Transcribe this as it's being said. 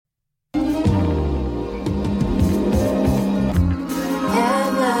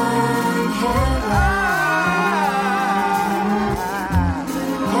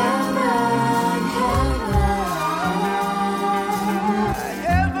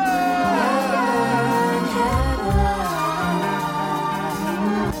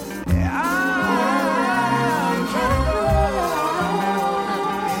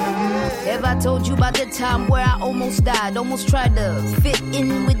Told you about the time where I almost died. Almost tried to fit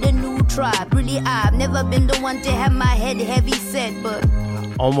in with the new tribe. Really, I've never been the one to have my head heavy set, but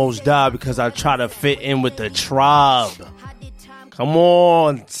almost died because I tried to fit in with the tribe. Come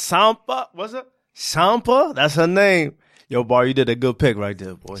on, Sampa. What's it? Sampa? That's her name. Yo, Bar, you did a good pick right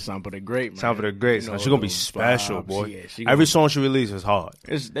there, boy. Sampa the Great, man. Sampa the Great. She's going to be special, boy. Yeah, every song she releases is hard.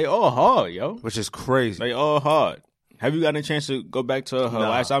 They all hard, yo. Which is crazy. They all hard. Have you gotten a chance to go back to her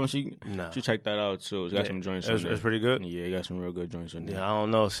last album? She checked that out, too. It's got some joints on there. It's pretty good? Yeah, it got some real good joints on there. Yeah, I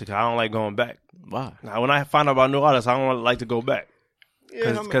don't know. I don't like going back. Why? Now, when I find out about new artists, I don't like to go back.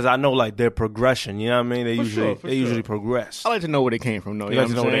 Because I know like their progression, you know what I mean? They usually progress. I like to know where they came from, though. You like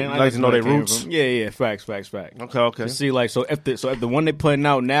to know their roots. Yeah, facts. Okay. To see, like, so if the one they putting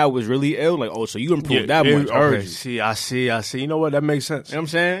out now was really ill, like, so you improved that much. Okay. See. You know what? That makes sense. You know what I'm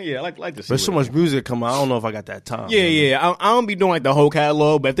saying? Yeah, I like to see. There's so much music coming out. I don't know if I got that time. Yeah. I don't be doing like the whole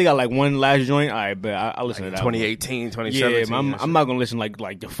catalog, but if they got like one last joint, all right, but I listen to that. 2018, 2017. Yeah, I'm not gonna listen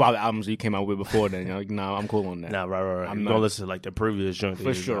like the 5 albums that you came out with before then. You know, nah, I'm cool on that. Nah, right. I'm gonna listen to like the previous joint.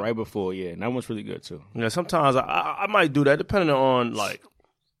 For sure, right before, yeah. And that one's really good too. Yeah, sometimes I might do that depending on like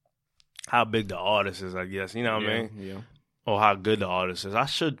how big the artist is, I guess. You know what I mean? Yeah. Or how good the artist is. I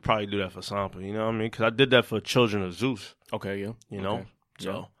should probably do that for Sampa, you know what I mean? Because I did that for Children of Zeus. Okay, yeah. You know?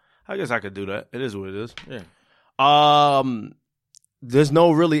 So I guess I could do that. It is what it is. Yeah. There's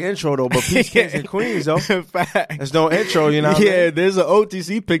no really intro though, but Peace Kings and Queens though. There's no intro, you know what I mean? There's an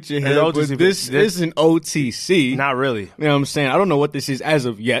OTC picture here, but this isn't OTC. Not really. You know what I'm saying? I don't know what this is as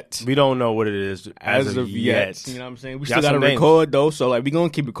of yet. We don't know what it is as of yet. You know what I'm saying? We still gotta record though, so like we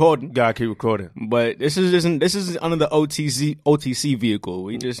gonna keep recording. Gotta keep recording. But this is under the OTC vehicle.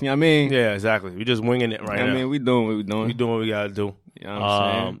 We just, you know what I mean? Yeah, exactly. We just winging it right now. I mean, we doing what we doing. We doing what we gotta do. You know what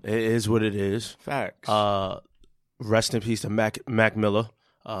I'm saying? It is what it is. Facts. Rest in peace to Mac Miller.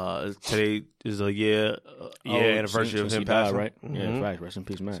 Today is a year anniversary of him passing. Right? Yeah, facts. Rest in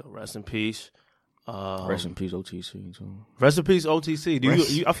peace, Mac. So rest in peace. Rest in peace, OTC. So. Rest in peace,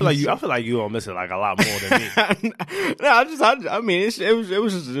 OTC. I feel like you don't miss it like a lot more than me. I mean, it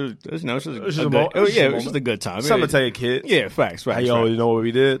was just a good time. Something to tell your kids. Yeah, facts. You always know what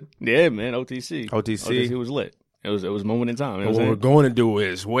we did. Yeah, man. OTC. OTC was lit. It was a moment in time. What we're going to do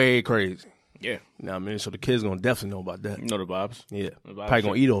is way crazy. Yeah. You know what I mean? So the kids going to definitely know about that. You know the vibes. Yeah. Probably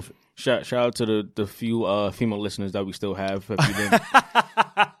going to eat off it. Shout out to the few female listeners that we still have.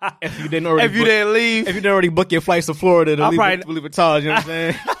 If you didn't already book your flights to Florida to leave a Taj, you know what I'm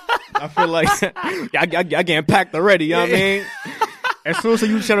saying? I feel like y'all getting packed already, you know what I mean? As soon as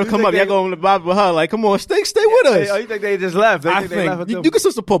you channel come up, y'all going to vibe with her. Like, come on, stay with us. Oh, you think they just left? I think you can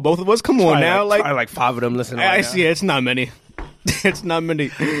still support both of us. Come on now. Like 5 of them listening. I see it. It's not many. It's not many.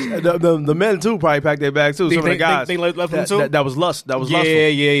 The men too probably packed their bags too. Some of the guys. They left them too. That was lust. That was lustful.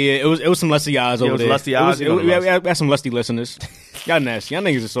 Yeah. It was some lusty eyes over there. Lusty eyes. We had some lusty listeners. Y'all nasty. Y'all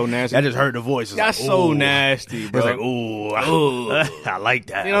niggas are so nasty. I just heard the voice. Y'all so nasty, bro. It's like, ooh, I like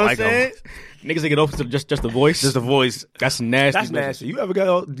that. You know what I'm saying? Niggas that get off to just the voice. Just the voice. That's nasty. That's nasty. You ever get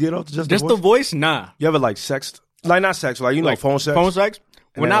off to just the voice? Nah. You ever like sexed? Like not sex, like phone sex. Phone sex.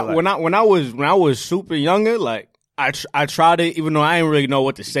 When I was super younger, like I tried it, even though I didn't really know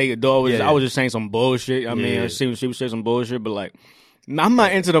what to say. I was just saying some bullshit. I mean, she would say some bullshit, but like, I'm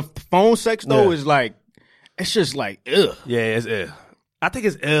not into the phone sex though. Yeah. It's like, it's just like, ugh. Yeah, it's ugh. I think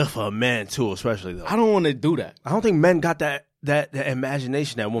it's ugh for a man too, especially though. I don't want to do that. I don't think men got that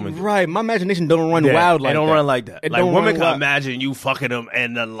imagination that women do. Right, my imagination don't run wild like that. They don't run like that. Like women can imagine you fucking them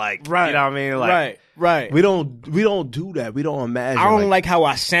and then like, right. You know what I mean? Like, right. We don't do that. We don't imagine. I don't like how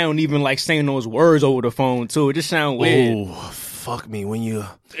I sound even like saying those words over the phone too. It just sounds weird. Oh, fuck me when you know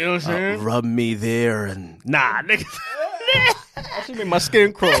what I'm saying? Rub me there and nigga. That should make my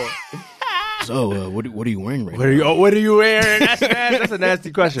skin crawl. So, what are you wearing right now? What are you wearing? That's a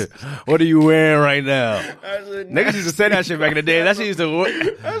nasty question. What are you wearing right now? Niggas used to say that shit back in the day. That shit used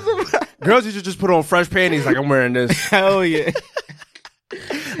to girls used to just put on fresh panties like I'm wearing this. Hell yeah.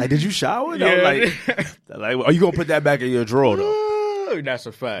 Like, did you shower? Yeah. Like, are you gonna put that back in your drawer though? That's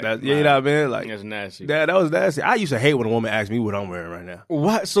a fact. You know what I mean? Like, that's nasty. That was nasty. I used to hate when a woman asked me what I'm wearing right now.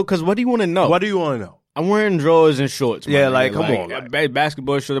 What? So, because what do you want to know? What do you want to know? I'm wearing drawers and shorts. Yeah, like, come on. Like,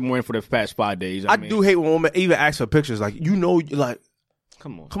 basketball shorts I'm wearing for the past 5 days. I do hate when women even ask for pictures. Like, like,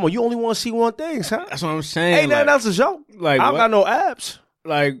 come on. You only want to see one thing, huh? That's what I'm saying. Ain't nothing else to show. Like, I don't got no abs.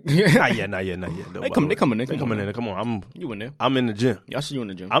 Like, not yet. They coming in. Come on. You in there? I'm in the gym. Yeah, I see you in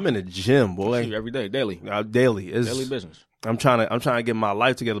the gym. I'm in the gym, boy. I see you every day, daily. Daily. Daily business. I'm trying to get my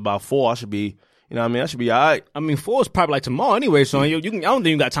life together by 4. I should be, You know what I mean? That should be all right. I mean, fall is probably like tomorrow anyway, so I don't think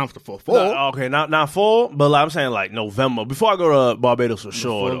you got time for fall. Okay, not fall, but like, I'm saying like November. Before I go to Barbados for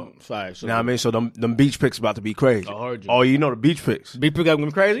sure, though. Sorry, you know what I mean? So them beach picks about to be crazy. I heard you. Oh, you know the beach picks. Beach picks going to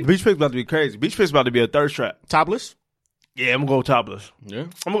be crazy? Beach picks about to be crazy. Beach picks about to be a thirst trap. Topless? Yeah, I'm going to go topless. Yeah.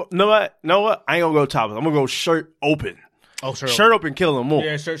 Know what? I ain't going to go topless. I'm going to go shirt open. Oh, shirt open kill them more.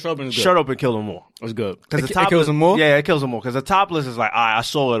 Yeah, shirt open is good. Shirt open kill them more. That's good. Because it kills them more? Yeah, it kills them more. Because the topless is like, all right, I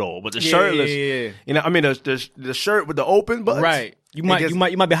saw it all. But the shirtless, you know, I mean, the shirt with the open buttons. Right. You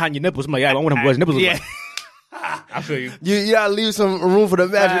might be hiding your nipples. I'm like, yeah, I don't want to wear nipples. Yeah. I feel you. You gotta leave some room for the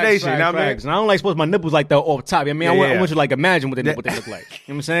imagination. You know what I mean? And I don't like supposed my nipples like that off top. I mean, I want you to like imagine what they look like. You know what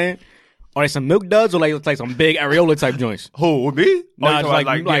I'm saying? Are they some milk duds or like some big areola type joints? Who, with me? Nah, just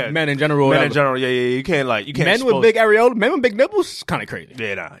like men in general. Men in general, yeah. You can't men with big areola, men with big nipples, kind of crazy.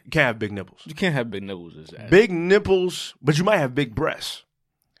 Yeah, nah. You can't have big nipples. You can't have big nipples. Big nipples, but you might have big breasts.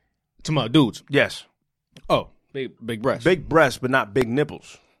 To my dudes. Yes. Oh, big breasts. Big breasts, but not big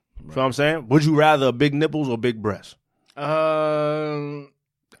nipples. Right. You know what I'm saying? Would you rather big nipples or big breasts? I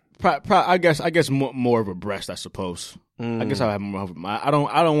guess more of a breast, I suppose. I guess I have more of I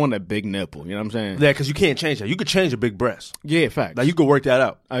don't want a big nipple. You know what I'm saying? Yeah, because you can't change that. You could change a big breast. Yeah, fact. Like you could work that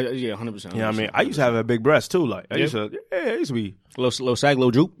out. Yeah, 100%. You know what I mean? I used to have a big breast too. Like I used to be little sag,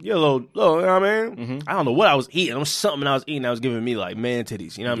 little droop. Yeah, little. You know what I mean? Mm-hmm. I don't know what I was eating. It was something I was eating that was giving me like man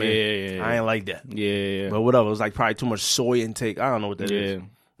titties. You know what I mean? Yeah. I ain't like that. Yeah. But whatever. It was like probably too much soy intake. I don't know what that is.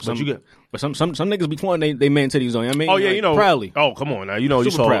 But some niggas be pointing they man titties on. You know what I mean? Oh yeah, you know, proudly. Oh come on now, you know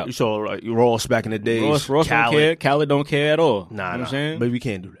you saw like Ross back in the days. Ross don't care. Khaled don't care at all. Nah, you know what I'm saying? But we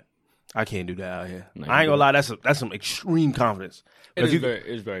can't do that. I can't do that out here. I ain't gonna lie, that's some extreme confidence. It's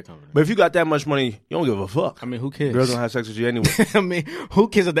very confident. But if you got that much money, you don't give a fuck. I mean, who cares? Girls gonna have sex with you anyway. I mean, who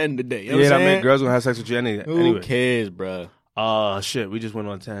cares at the end of the day? You know what I'm saying? I mean, girls gonna have sex with you anyway. Who cares, bro? Shit, we just went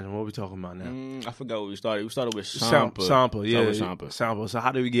on a tangent. What are we talking about now? I forgot what we started. We started with Sampa. Sampa. So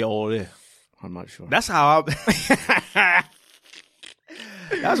how did we get all there? I'm not sure. That's how that's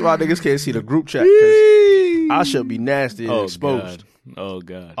why niggas can't see the group chat. I should be nasty and exposed.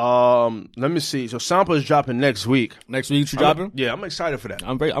 God. Let me see. So Sampa is dropping next week. Next week you dropping? Yeah, I'm excited for that.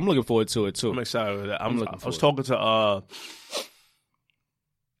 I'm looking forward to it too. I'm excited for that. I was talking to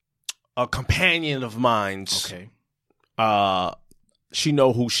a companion of mine's. Okay. She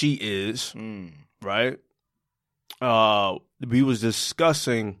know who she is, right? We was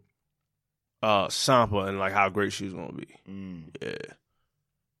discussing Sampa and like how great she's gonna be. Yeah.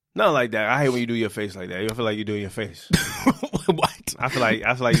 Nothing like that. I hate when you do your face like that. You feel like you're doing your face. What? I feel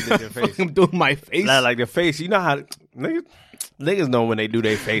like you did your face. I'm doing my face. Like the face. You know how niggas know when they do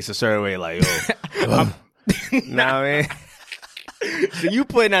their face a certain way. Like, nah, man. So you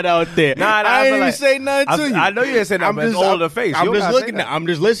putting that out there? Nah, I didn't even say nothing to you. I know you didn't say nothing. But it's all the face. I'm just looking. I'm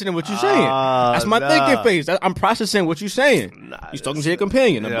just listening to what you're saying. That's my thinking face. I'm processing what you're saying. You're talking to your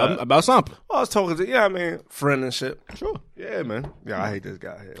companion about something. Well, I was talking to I mean, friend and shit. Sure. Yeah, man. Yeah, I hate this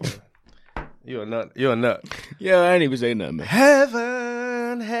guy here. Man. You're a nut. Yeah, I ain't even say nothing, man.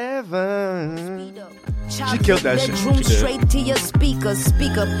 Heaven. She killed that shit. Bedroom straight to your speaker.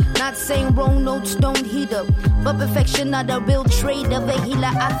 Not saying wrong notes don't heat up, but perfection not a real trade of a healer.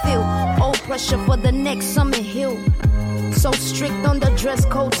 I feel old pressure for the next Summit Hill. So strict on the dress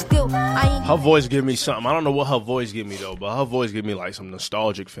code still. Her voice give me something. I don't know what her voice give me though, but her voice give me like some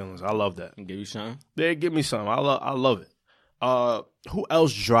nostalgic feelings. I love that. Give you something? Yeah, give me something. I love it. Who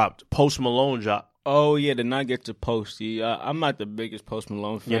else dropped? Post Malone dropped. Oh yeah, did not get to Post. I'm not the biggest Post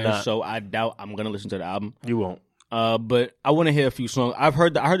Malone fan, so I doubt I'm gonna listen to the album. You won't. But I want to hear a few songs. I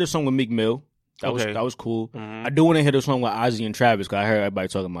heard the song with Meek Mill. That was cool. Mm-hmm. I do want to hear the song with Ozzy and Travis because I heard everybody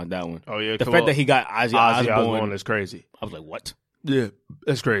talking about that one. Oh yeah, the fact that he got Ozzy Osbourne is crazy. I was like, what? Yeah,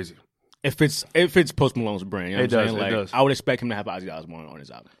 that's crazy. If it's Post Malone's brand, you know what I'm saying? Like, it does. I would expect him to have Ozzy Osbourne on his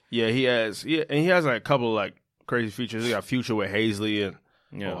album. Yeah, he has. Yeah, and he has like a couple of like crazy features. He got Future with Hazley and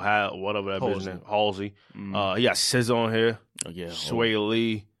whatever that bitch name, Halsey. Mm-hmm. He got SZA on here. Oh, yeah, Sway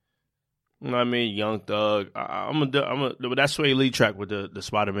Lee. You know what I mean? Young Thug. But that Sway Lee track with the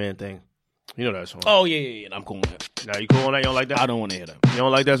Spider-Man thing. You know that song. Oh yeah. I'm cool with that. Nah, you cool on that? You don't like that? I don't want to hear that. You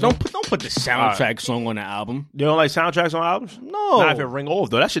don't like that song? Don't put the soundtrack song on the album. You don't like soundtracks on albums? No. Not if it ring off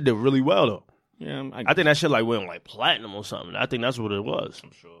though. That shit did really well though. Yeah, I think that shit like went like platinum or something. I think that's what it was.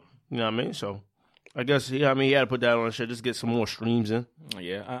 I'm sure. You know what I mean? So I guess he had to put that on the shit just get some more streams in.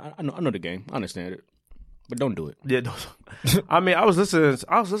 Yeah, I know the game. I understand it, but don't do it. Yeah, I mean, I was listening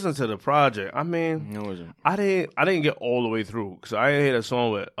to the project. I mean, no, I didn't get all the way through because I didn't hear that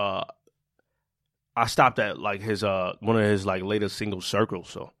song with. I stopped at like his one of his like latest single Circles.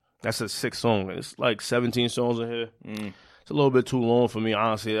 So that's a 6 song. It's like 17 songs in here. it's a little bit too long for me.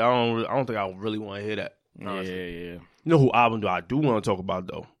 Honestly, I don't think I really want to hear that. Honestly. Yeah. You know who album do I do want to talk about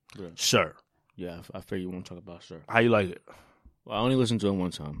though? Yeah. Sir. Yeah, I figure you want to talk about Sir. How you like it? Well, I only listened to it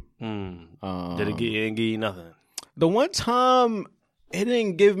one time. Did it give you nothing? The one time, it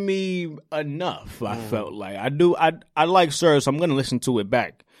didn't give me enough. I felt like I like Sir, so I'm gonna listen to it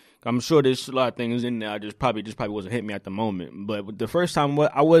back. I'm sure there's a lot of things in there. Just probably wasn't hitting me at the moment. But the first time,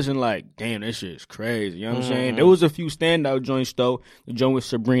 I wasn't like, damn, this shit is crazy. You know what I'm saying? There was a few standout joints though. The joint with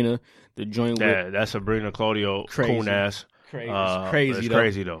Sabrina, the joint with that's Sabrina Claudio, coon ass,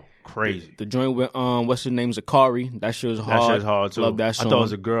 crazy though. Crazy. The joint with what's his name, Zakari. That shit was hard. That shit's hard too. Love that song. I thought it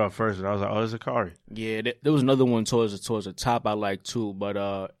was a girl at first, and I was like, oh, it's Zakari. Yeah, there was another one towards the top I like too,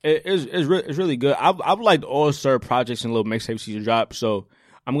 but it's really good. I've liked all Sir projects and little mixtapes he's dropped, so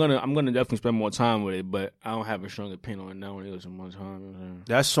I'm gonna definitely spend more time with it. But I don't have a strong opinion on it now when it listen more time.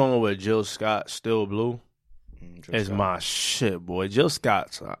 That song with Jill Scott, Still Blue, is my shit, boy. Jill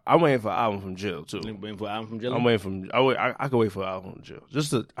Scott's. I'm waiting for an album from Jill too. You waiting for an album from Jill? I'm waiting for. I can wait for an album from Jill.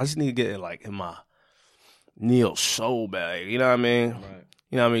 I just need to get it like in my Neo soul bag. You know what I mean? Right.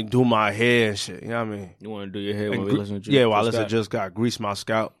 You know what I mean? Do my hair and shit. You know what I mean? You want to do your hair when we listen to Jill? Yeah, while I listen to Jill Scott, grease my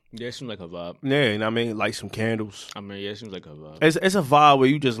scalp. Yeah, it seems like a vibe. Yeah, you know what I mean? Light some candles. I mean, yeah, it seems like a vibe. It's a vibe where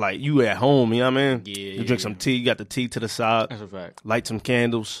you just like, you at home, you know what I mean? Yeah. You drink some tea, you got the tea to the side. That's a fact. Light some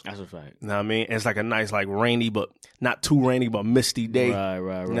candles. That's a fact. You know what I mean? And it's like a nice, like rainy, but not too rainy, but misty day.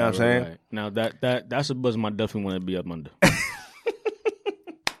 Right. You know what I'm saying? Right. Now, that's a bosom I definitely want to be up under.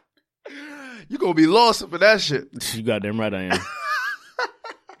 You gonna be lost for that shit. You goddamn right I am.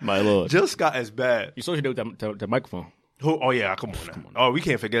 My lord. Jill Scott is bad. You saw she did with that microphone. Who? Oh yeah, come on. Oh, we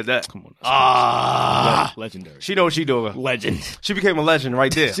can't forget that. Come on. Legendary. She know what she doing. Legend. She became a legend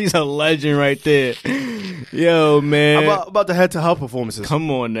right there. She's a legend right there. Yo, man. About to head to her performances.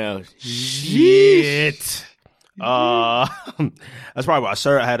 Come on now. Shit. That's probably why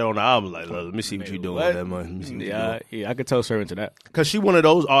Sir had it on the album. Like, let me see what you doing with that money. Yeah, I could tell Sir into that. Because she one of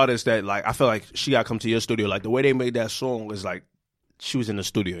those artists that, like, I feel like she got to come to your studio. Like, the way they made that song was like, she was in the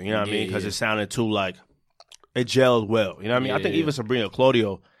studio. You know what I mean? Because it sounded too, like, it gelled well. You know what I mean? I think even Sabrina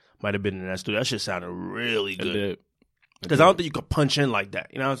Claudio might have been in that studio. That shit sounded really good. Because I don't think you could punch in like that.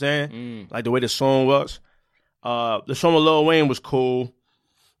 You know what I'm saying? Like, the way the song was. The song with Lil Wayne was cool.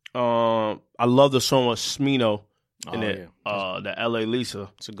 I love the song with Smino in it. The LA Lisa.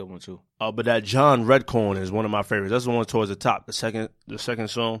 It's a good one too. But that John Redcorn is one of my favorites. That's the one towards the top. The second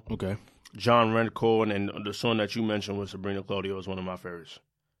song. Okay. John Redcorn, and the song that you mentioned with Sabrina Claudio is one of my favorites.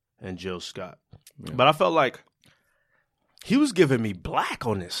 And Jill Scott. Yeah. But I felt like he was giving me Black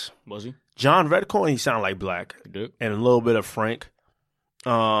on this. Was he? John Redcorn, he sounded like Black. He did. And a little bit of Frank.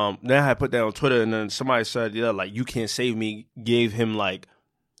 Then I had put that on Twitter, and then somebody said, yeah, like, You Can't Save Me gave him, like,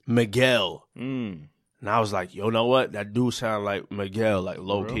 Miguel. And I was like, you know what? That dude sound like Miguel, like,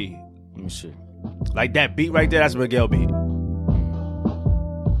 low-key. Let me see. Like, that beat right there, that's a Miguel beat.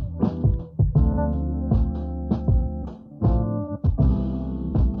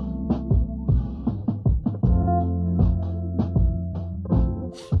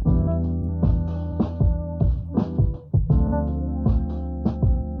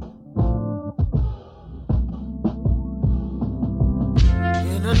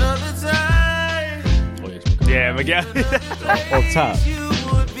 Yeah, Miguel. Off top.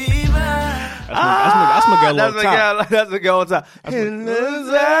 That's Miguel on top. That's Miguel on top.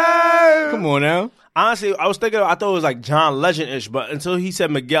 Come on now. Honestly, I thought it was like John Legend-ish, but until he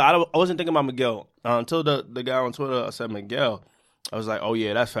said Miguel, I wasn't thinking about Miguel. Until the guy on Twitter said Miguel, I was like, oh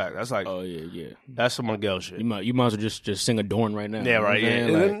yeah, that's fact. That's like, oh yeah. That's some Miguel shit. You might as well just sing Adorn right now. Yeah, right.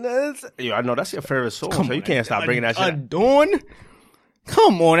 Yeah, I know that's your favorite song, so you can't stop bringing that shit. Adorn.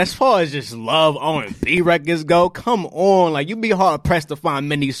 Come on, as far as just love R&B records go, come on. Like, you'd be hard pressed to find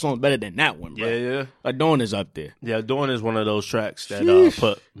many songs better than that one, bro. Yeah. Adorn is up there. Yeah, Adorn is one of those tracks that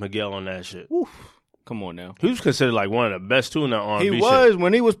put Miguel on that shit. Oof. Come on now. He was considered like one of the best too in that R&B shit. He was,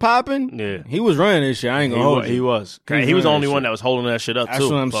 when he was popping. Yeah. He was running this shit. I ain't gonna hold you. He was. He was the only one that was holding that shit up, That's too.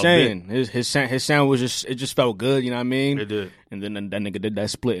 That's what I'm saying. His sound was just felt good, you know what I mean? It did. And then that nigga did that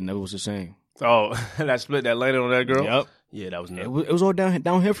split and that was the same. Oh, that split that landed on that girl? Yep. Yeah, that was nuts. It was all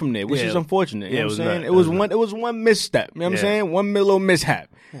downhill from there, which is unfortunate. You know what I'm saying? It was one misstep. You know what I'm saying? One little mishap.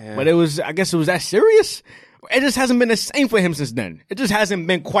 Yeah. But I guess it was that serious. It just hasn't been the same for him since then. It just hasn't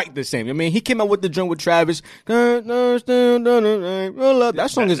been quite the same. I mean, he came out with the joint with Travis. That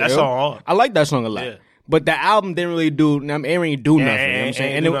song is that song hard. I like that song a lot. Yeah. But the album didn't really do nothing. You know what I'm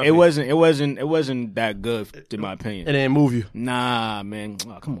saying? And it wasn't that good, in my opinion. It didn't move you. Nah, man.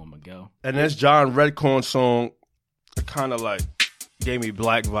 Oh, come on, Miguel. And that's John Redcorn song kind of like gave me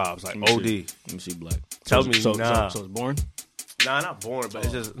Black vibes, like OD. Let me see Black. Tell me, so nah. So it's boring? Nah, not boring, but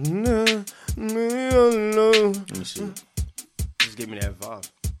it's just, let me see. Just give me that vibe.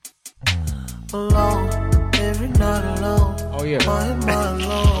 Alone, every night alone. Oh, yeah.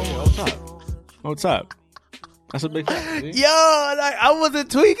 On top. That's a big fact. See? Yo, like, I wasn't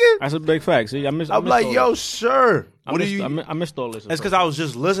tweaking. That's a big fact. See, I'm like, yo, sir. I missed all this. It's because I was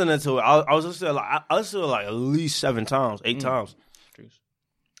just listening to it. I was listening to it I listened to it like at least 7 times, 8 times.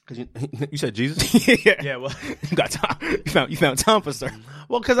 Cause you said Jesus? Yeah. Well, you got time. You found time for sir.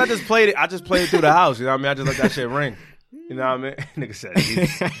 Well, because I just played it. I just played it through the house. You know what I mean? I just let that shit ring. You know what I mean? Nigga said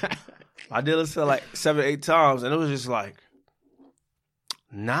Jesus. I did listen to it like 7, 8 times, and it was just like,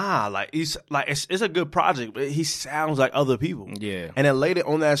 nah, like it's a good project, but he sounds like other people. Yeah. And then later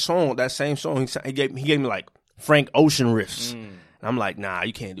on that same song, he gave me like Frank Ocean riffs. And I'm like, nah,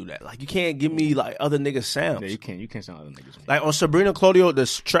 you can't do that. Like, you can't give me like other niggas sounds. Yeah, you can't sound other niggas. Like on Sabrina Claudio, the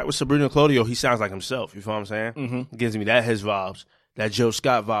track with Sabrina Claudio, he sounds like himself. You feel what I'm saying? Mm-hmm. Gives me his vibes, that Joe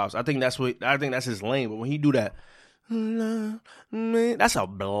Scott vibes. I think that's his lane. But when he do that, that's a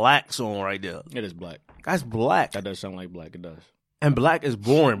Black song right there. It is Black. That's Black. That does sound like Black. It does. And Black is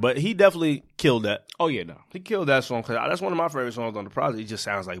boring, but he definitely killed that. Oh, yeah, no. He killed that song because that's one of my favorite songs on the project. He just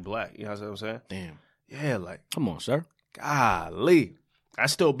sounds like Black. You know what I'm saying? Damn. Yeah, like. Come on, sir. Golly.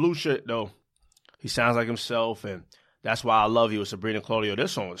 That's still blue shit, though. He sounds like himself, and that's why I love you with Sabrina Claudio.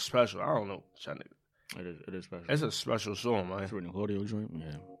 This song is special. I don't know. It is special. It's a special song, man. Sabrina Claudio joint?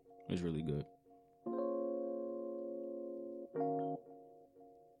 Yeah. It's really good.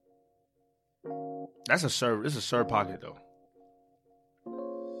 It's a Sir pocket, though.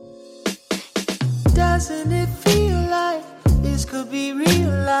 Doesn't it feel like this could be real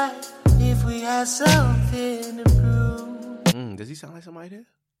life if we had something to prove? Does he sound like somebody there?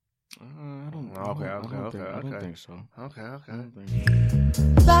 I don't know. Okay. I don't think so. Okay.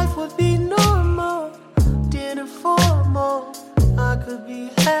 Life would be normal, dinner formal. I could be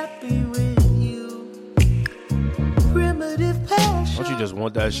happy with you. Primitive passion. Don't you just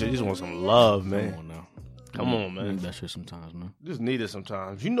want that shit? You just want some love, man. Come on now. Come on, man. I need that shit sometimes, man. Just need it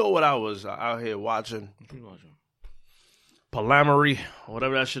sometimes. You know what I was out here watching? What you watching? Polyamory,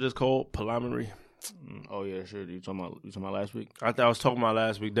 whatever that shit is called. Polyamory. Oh yeah, sure. You talking about last week? I thought I was talking about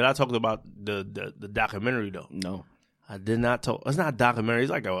last week. Did I talk about the documentary though? No, I did not talk. It's not a documentary.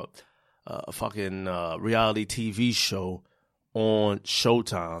 It's like a fucking reality TV show on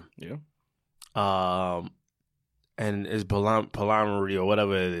Showtime. Yeah. And it's polyamory or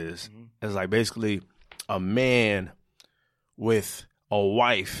whatever it is. Mm-hmm. It's like basically a man with a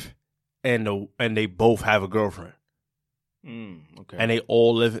wife and they both have a girlfriend. Okay. And they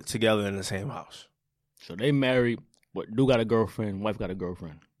all live together in the same house. So they married, but do got a girlfriend, wife got a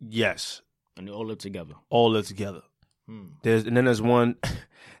girlfriend. Yes. And they all live together. There's one,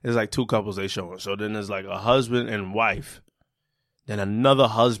 there's like 2 couples they showing. So then there's like a husband and wife, then another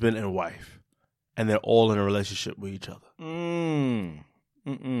husband and wife, and they're all in a relationship with each other. No.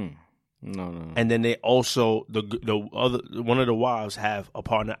 And then they also, the other one of the wives have a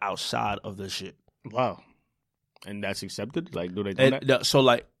partner outside of the shit. Wow. And that's accepted? Like, do they do that? So,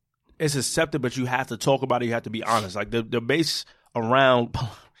 like, it's accepted, but you have to talk about it. You have to be honest. Like, the base around...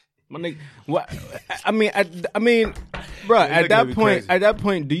 My nigga, what? I mean, bro. At that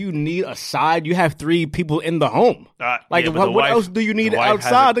point, do you need a side? You have 3 people in the home. What else do you need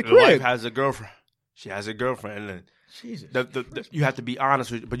outside the crib? The wife has a girlfriend. She has a girlfriend, and Jesus, you have to be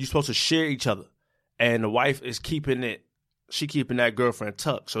honest with. But you're supposed to share each other, and the wife is keeping that girlfriend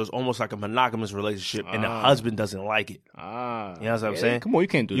tucked. So it's almost like a monogamous relationship, and the husband doesn't like it. You know what I'm saying? Come on, you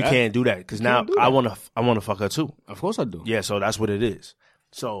can't do that. You can't do that because now I want to fuck her too. Of course I do. Yeah, so that's what it is.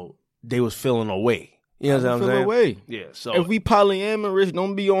 So they was feeling away. You know what I'm saying? Away. Yeah. So if we polyamorous,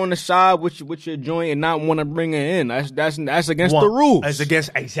 don't be on the side with your joint and not want to bring her in. That's against the rules. It's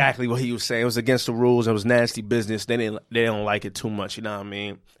against exactly what he was saying. It was against the rules. It was nasty business. They don't like it too much. You know what I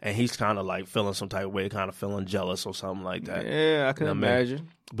mean? And he's kind of like feeling some type of way, kind of feeling jealous or something like that. Yeah, I can imagine. I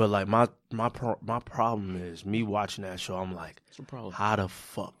mean? But like my problem is me watching that show. I'm like, what's the problem? How the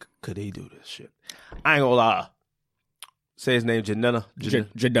fuck could he do this shit? I ain't gonna lie. Say his name, Jadena.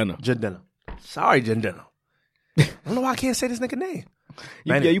 Sorry, Jadena. I don't know why I can't say this nigga name.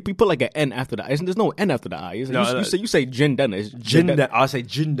 You put like an N after the I. There's no N after the I. You say Jadena. It's Jadena. I'll say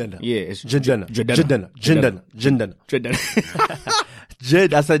Jadena. Yeah, it's Jadena.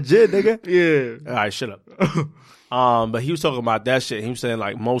 Jid. I said Jid, nigga. Yeah. All right, shut up. But he was talking about that shit. He was saying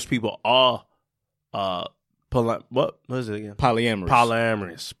like most people are what is it again?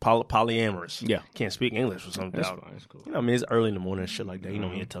 Polyamorous. Polyamorous. Yeah. Can't speak English or something. That's fine. That's cool. You know what I mean? It's early in the morning and shit like that. You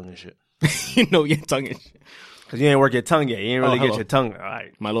know your tongue and shit. You know your tongue and shit. Because you ain't work your tongue yet. You ain't really get your tongue. All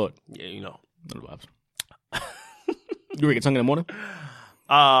right. My lord. Yeah, you know. You work your tongue in the morning?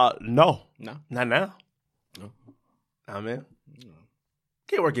 No, not now. No, I mean,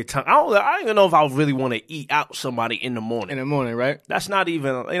 can't work your tongue. I don't even know if I really want to eat out somebody in the morning. In the morning, right? That's not even.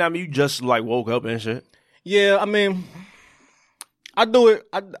 You know what I mean, you just like woke up and shit. Yeah, I mean, I do it.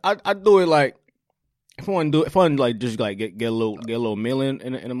 I do it like if I want to do. If I want to like just like get a little meal in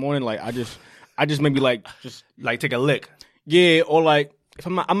the morning, like I just maybe like just like take a lick. Yeah, or like if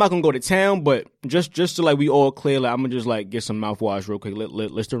I'm not gonna go to town, but just to like we all clear, like I'm gonna just like get some mouthwash real quick,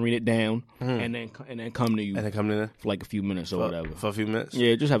 Listerine it down, and then come to you, and then come in for like a few minutes or whatever. For a few minutes.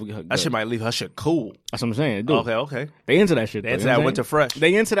 Yeah, just have a that shit might leave her shit cool. That's what I'm saying. Okay. They into that shit. They into that winter fresh.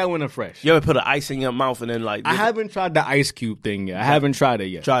 They into that winter fresh. You ever put an ice in your mouth and then like? I haven't tried the ice cube thing yet. I haven't tried it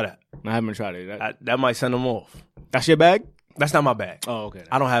yet. Try that. I haven't tried it. That might send them off. That's your bag? That's not my bag. Oh, okay.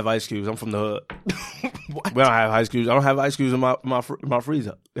 I don't have ice cubes. I'm from the hood. We don't have ice cubes. I don't have ice cubes in my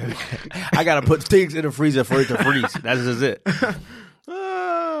freezer. I gotta put things in the freezer for it to freeze. That's just it.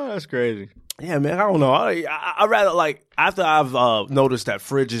 That's crazy. Yeah, man. I don't know. I rather like after I've noticed that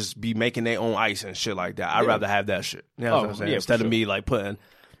fridges be making their own ice and shit like that. I'd rather have that shit. You know what I'm saying? Yeah, instead of me like putting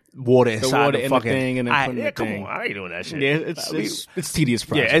water inside the fucking thing and then putting the come thing. on, I ain't doing that shit. Yeah, it's tedious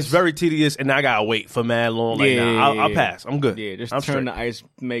process. Yeah, it's very tedious, and I gotta wait for mad long. Like, I'll pass. I'm good. Yeah, just I'm turn straight. the ice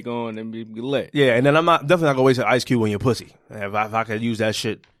make on and be lit. Yeah, and then I'm definitely not gonna waste an ice cube on your pussy. If I could use that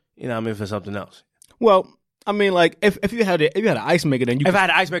shit, you know what I mean, for something else. Well, I mean, like if you had an ice maker, then if I had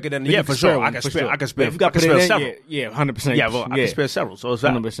an ice maker, then yeah, for sure, I can spare. If you got to spare put it several. in, yeah, 100%. Yeah, well, I can spare several. So it's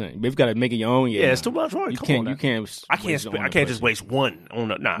 100%. But if you got to make it your own, yeah, it's too much. Right? You can't. I can't just waste one on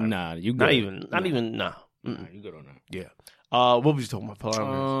the Nah, you good. Not even. Nah, you good on that. Yeah. What was you talking about?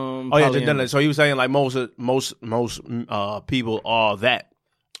 Polyamorous. So he was saying like most people are that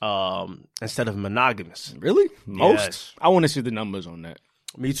instead of monogamous. Really? Most? Yes. I want to see the numbers on that.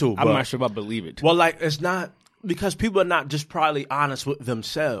 Me too. I'm not sure if I believe it. Well, like it's not because people are not just probably honest with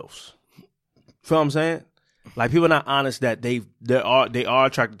themselves. Feel what I'm saying? Like people are not honest that they are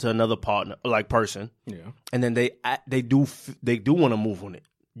attracted to another partner, like person. Yeah. And then they do want to move on it.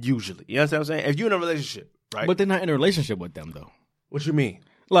 Usually, you know what I'm saying? If you're in a relationship, right? But they're not in a relationship with them though. What you mean?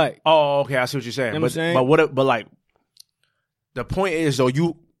 Like, oh, okay, I see what you're saying. You know what I'm saying? But like, the point is though,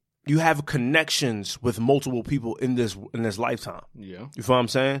 you have connections with multiple people in this lifetime. Yeah. You feel what I'm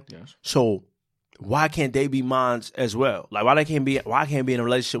saying? Yes. So why can't they be mine as well? Like why I can't be in a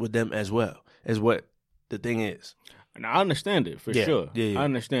relationship with them as well? Is what the thing is. And I understand it for sure. Yeah. I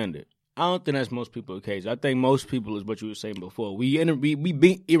understand it. I don't think that's most people's case. I think most people is what you were saying before. We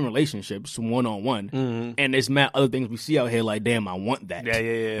be in relationships 1-on-1, and there's mad other things we see out here. Like, damn, I want that.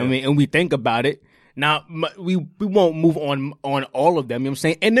 Yeah. I mean, and we think about it. Now we won't move on all of them. You know what I'm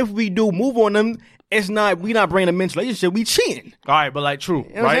saying? And if we do move on them, we not bringing them into relationship. We cheating. All right, but like true,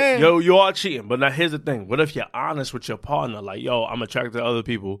 you know right? Yo, you are cheating. But now here's the thing: what if you're honest with your partner? Like, yo, I'm attracted to other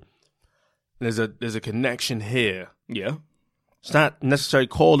people. There's a connection here. Yeah. It's not necessarily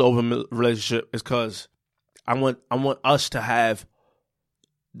called over relationship. It's because I want us to have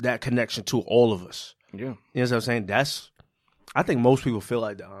that connection to all of us. Yeah. You know what I'm saying? I think most people feel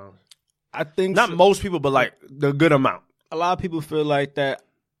like that. I think not most people, but like the good amount. A lot of people feel like that.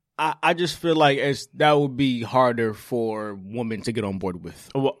 I just feel like that would be harder for women to get on board with.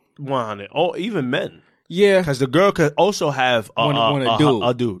 100. Oh, even men. Yeah. Because the girl could also have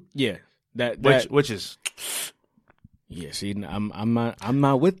a dude. Yeah. Which is. Yeah, see, I'm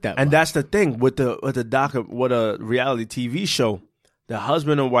not with that. And that's the thing with a reality TV show, the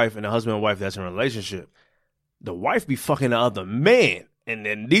husband and wife that's in a relationship, the wife be fucking the other man, and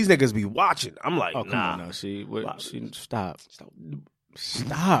then these niggas be watching. I'm like, oh, come on now,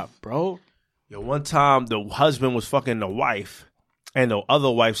 stop, bro. Yo, one time the husband was fucking the wife, and the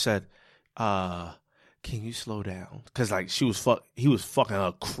other wife said, "Can you slow down?" Because like he was fucking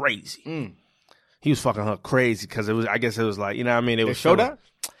her crazy. He was fucking her crazy because I guess it was like, you know what I mean? It was Showtime?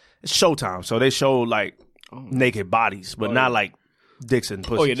 It's Showtime. So they show like naked bodies, but not like dicks and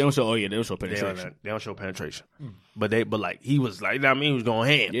pussies. Oh yeah, they don't show penetration. They don't show penetration. But like he was like, you know what I mean? He was going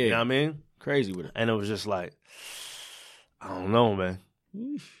ham. Yeah. You know what I mean? Crazy with it. And it was just like, I don't know, man.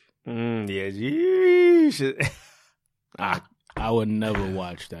 I would never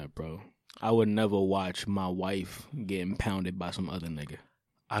watch that, bro. I would never watch my wife getting pounded by some other nigga.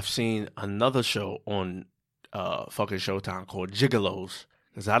 I've seen another show on fucking Showtime called Gigolos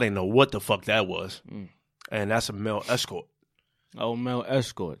because I didn't know what the fuck that was. And that's a male escort. Oh, male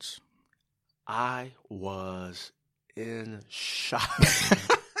escorts. I was in shock.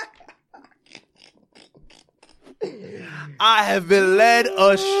 I have been led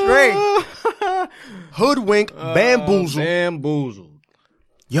astray. Hoodwink, bamboozled. Bamboozled.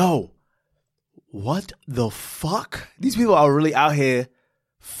 Yo, what the fuck? These people are really out here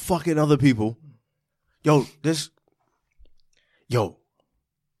fucking other people. Yo, this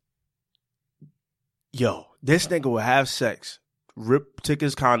nigga will have sex, take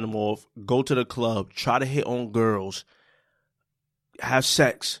his condom off, go to the club, try to hit on girls, have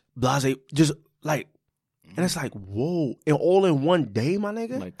sex, blase, just like, and it's like, whoa, and all in one day, my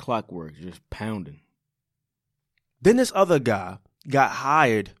nigga? Like clockwork, just pounding. Then this other guy got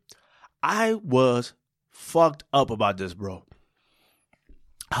hired. I was fucked up about this, bro.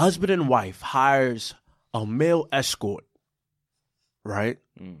 Husband and wife hires a male escort, right?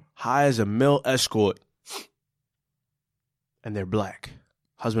 Hires a male escort, and they're black.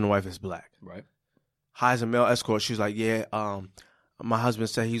 Husband and wife is black. Right. Hires a male escort. She's like, yeah, my husband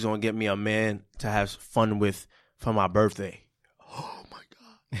said he's going to get me a man to have fun with for my birthday. Oh, my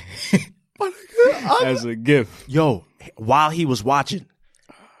God. As a gift. Yo, while he was watching,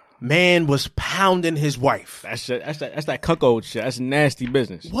 man was pounding his wife. That's that cuckold shit. That's nasty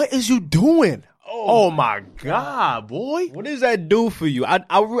business. What is you doing? Oh my God, boy! What does that do for you?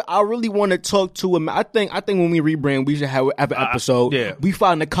 I really want to talk to him. I think when we rebrand, we should have an episode. Yeah. We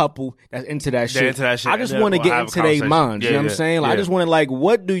find a couple that's into that shit. Into that shit. I just want to get into their minds. You know what I'm saying? Like, I just want to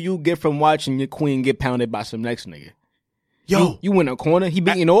what do you get from watching your queen get pounded by some next nigga? Yo, you in a corner. He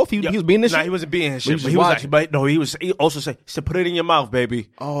beating off. He was beating this shit. He wasn't beating his shit. He also said, put it in your mouth, baby.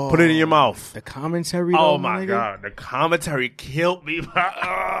 Oh, put it in your mouth. The commentary. Oh my God, the commentary killed me.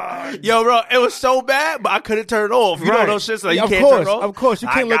 Yo, bro, it was so bad, but I couldn't turn it off. You know those shits like you can't turn it off. Of course, you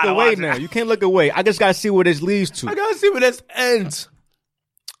can't look away now. You can't look away. I just gotta see where this leads to. I gotta see where this ends.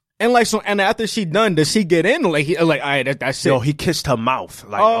 And and after she done, does she get in? All right, that's it. Yo, he kissed her mouth.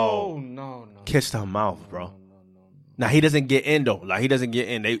 No. Kissed her mouth, bro. Now, he doesn't get in, though. He doesn't get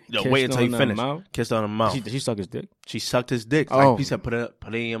in. They wait until he finished. Kissed on the mouth. Did she suck his dick? She sucked his dick. Like he said, put it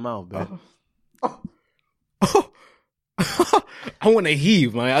in your mouth, man. I want to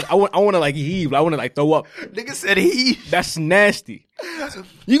heave, man. I want to, heave. I want to, throw up. Nigga said heave. That's nasty.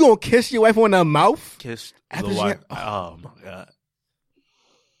 You gonna kiss your wife on the mouth? Kiss the wife. Oh, my God.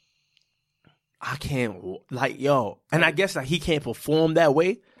 I can't, and I guess, he can't perform that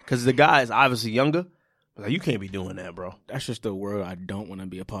way because the guy is obviously younger. You can't be doing that, bro. That's just the world I don't want to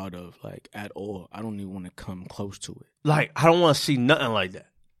be a part of, at all. I don't even want to come close to it. I don't want to see nothing like that.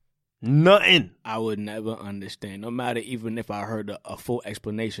 Nothing. I would never understand. No matter even if I heard a full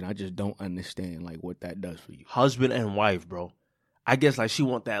explanation, I just don't understand, what that does for you. Husband and wife, bro. I guess, she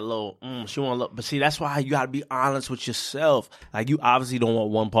want that little, but see, that's why you got to be honest with yourself. You obviously don't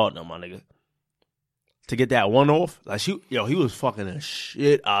want one partner, my nigga. To get that one off, he was fucking the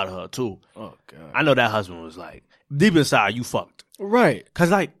shit out of her too. Oh God! I know that husband was deep inside, you fucked, right?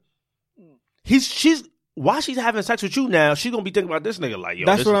 Cause while she's having sex with you now, she's gonna be thinking about this nigga.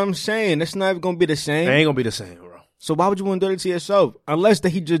 That's what I'm saying. It's not even gonna be the same. It ain't gonna be the same, bro. So why would you want to do it to yourself? Unless that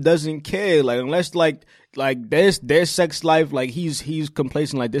he just doesn't care. Unless their sex life, he's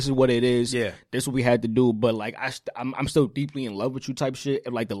complacent. This is what it is. Yeah, this is what we had to do. But I'm still deeply in love with you, type shit.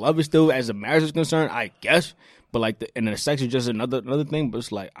 And the love is still, as a marriage is concerned, I guess. But and the sex is just another thing. But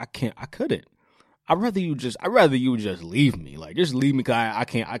it's I couldn't. I'd rather you just leave me. Just leave me, cause I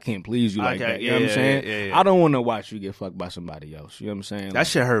can't please you that. You know what I'm saying? Yeah. I don't want to watch you get fucked by somebody else. You know what I'm saying? That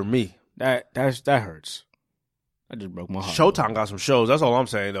shit hurt me. That hurts. I just broke my heart. Showtime got some shows. That's all I'm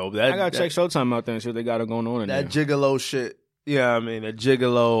saying, though. I gotta check Showtime out there and see what they got going on in there. That gigolo shit. Yeah, that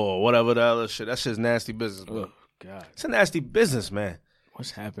gigolo or whatever the other shit. That shit's nasty business, bro. Oh, God. It's a nasty business, man.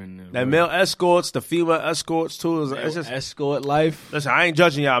 What's happening there, that male escorts, the female escorts, too. It's just escort life. Listen, I ain't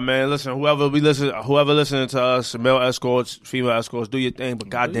judging y'all, man. Listen, whoever listening to us, male escorts, female escorts, do your thing. But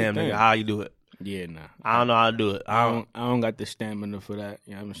goddamn, nigga, how you do it? Yeah, nah. I don't know how to do it. I don't got the stamina for that.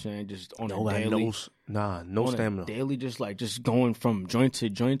 You know what I'm saying? Just on a daily. No stamina. Daily, just going from joint to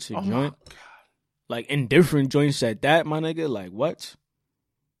joint to joint. In different joints at that, my nigga. What?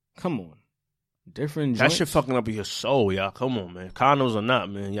 Come on. Different joints. That shit fucking up your soul, y'all. Come on, man. Condoms or not,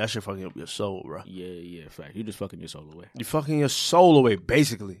 man. That shit fucking up your soul, bro. Yeah, fact. You just fucking your soul away. You fucking your soul away,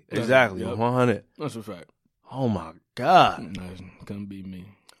 basically. Exactly. Yep. 100. That's a fact. Oh, my God. No, it's gonna be me.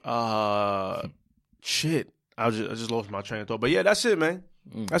 Shit. I just lost my train of thought. But yeah, that's it, man.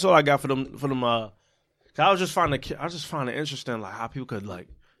 That's all I got for them. I just find it interesting, how people could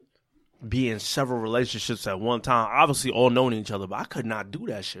be in several relationships at one time. Obviously, all knowing each other, but I could not do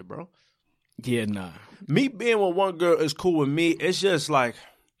that shit, bro. Yeah, nah. Me being with one girl is cool with me. It's just and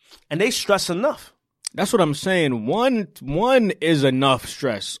they stress enough. That's what I'm saying. One is enough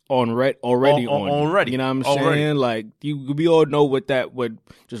stress already. Already, you know what I'm saying? Like we all know what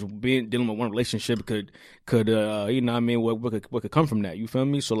just dealing with one relationship could you know what I mean? What could come from that? You feel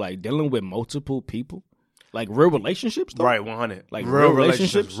me? So like dealing with multiple people, like real relationships, though? Right? 100. Like real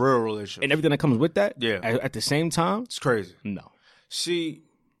relationships, and everything that comes with that. Yeah. At the same time, it's crazy. No. See,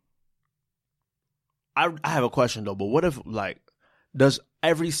 I have a question though. But what if does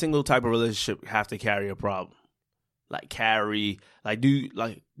every single type of relationship have to carry a problem? Do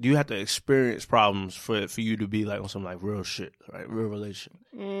you have to experience problems for you to be like on some like real shit, right? Real relationship.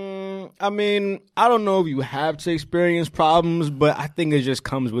 I mean, I don't know if you have to experience problems, but I think it just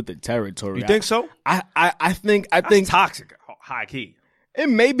comes with the territory. You think so? I think toxic, high key. It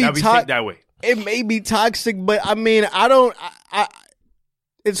may be toxic that way. It may be toxic, but I mean,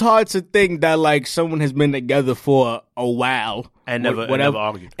 it's hard to think that like someone has been together for a while and never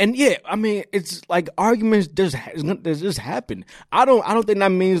argued. And yeah, I mean, it's like arguments just happen. I don't think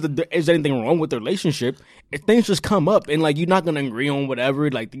that means that there is anything wrong with the relationship. If things just come up and like you're not gonna agree on whatever,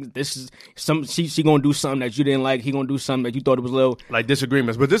 like this is she gonna do something that you didn't like, he gonna do something that you thought it was little like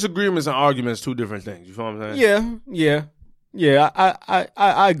disagreements. But disagreements and arguments, two different things. You feel what I'm saying? Yeah.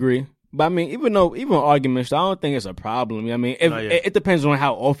 I agree. But I mean, even arguments, I don't think it's a problem. You know what I mean, it depends on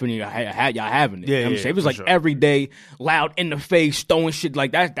how often y'all having it. Yeah, you know what I'm saying? If it's like sure. every day, loud in the face, throwing shit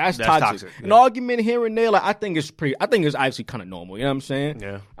like that, that's toxic. Yeah. An argument here and there, like I think it's actually kind of normal. You know what I'm saying?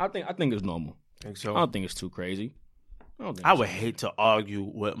 Yeah. I think it's normal. Think so? I don't think it's too crazy. I would hate to argue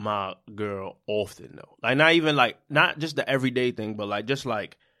with my girl often though. Like not even like not just the everyday thing, but like just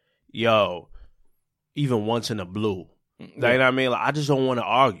like, yo, even once in a blue. Like, you know what I mean? Like, I just don't want to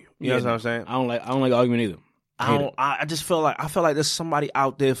argue. You know what I'm saying? I don't like arguing either. I just feel like there's somebody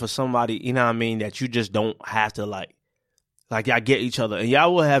out there for somebody, you know what I mean, that you just don't have to like y'all get each other. And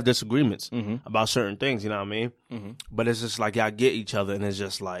y'all will have disagreements about certain things, you know what I mean? Mm-hmm. But it's just like y'all get each other and it's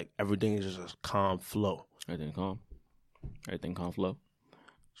just like everything is just a calm flow. Everything calm flow.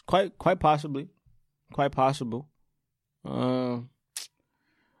 Quite possibly. Quite possible. I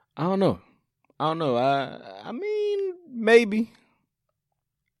don't know. I mean, maybe.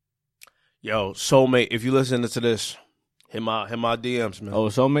 Yo, soulmate, if you listening to this, hit my DMs, man. Oh,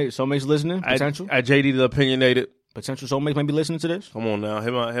 soulmates listening? Potential? At JD the Opinionated. Potential soulmates may be listening to this? Come on now.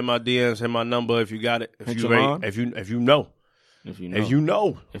 Hit my DMs, hit my number if you got it. If hit you ready. If you know. If you know. You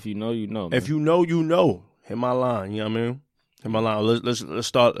know. Man. If you know. Hit my line, you know what I mean? Hit my line. Let's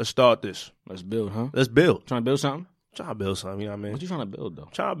start this. Let's build, huh? Let's build. Trying to build something? Trying to build something, you know what I mean? What you trying to build, though?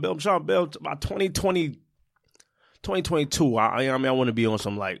 I'm trying to build by 2022. I want to be on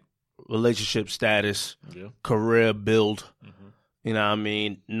some, like, relationship status, career build. Mm-hmm. You know what I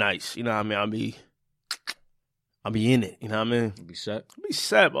mean? Nice. You know what I mean? I'll be in it. You know what I mean? Be set.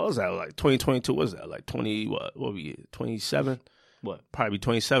 What was that? Like 2022? What was that? Like 20, what we get? 27? What? Probably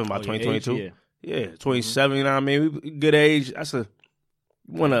 27 by 2022. Age, yeah, 27, you know what I mean? Good age. That's you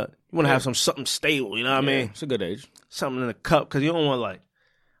want to have something stable, you know what I mean? It's a good age. Something in the cup, because you don't want like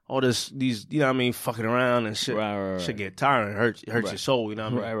all these, you know what I mean, fucking around and shit. Right. Shit get tired and hurts your soul, you know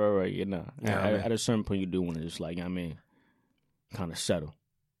what I mean? Right. You know. At a certain point, you do want to just like, you know what I mean, kind of settle.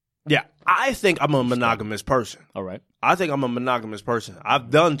 Yeah, I think I'm a monogamous person. All right. I think I'm a monogamous person. I've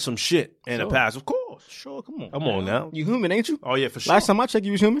done some shit in the past, of course. Sure, come on. Come on now. You human, ain't you? Oh, yeah, for sure. Last time I checked,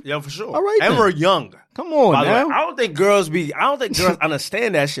 you was human? Yeah, for sure. All right, and then. we're young. Come on now. I don't think girls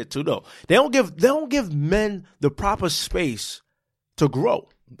understand that shit too, though. They don't give men the proper space to grow.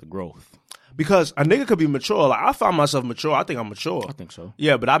 The growth. Because a nigga could be mature. Like, I find myself mature. I think I'm mature. I think so.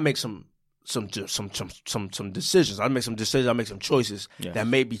 Yeah, but I make some decisions. I make some decisions. I make some choices that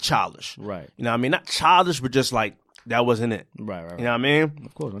may be childish. Right. You know what I mean? Not childish, but just like that wasn't it. Right. You know what I mean?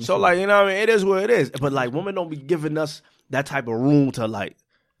 Of course. So like, you know what I mean? It is what it is. But like, women don't be giving us that type of room to like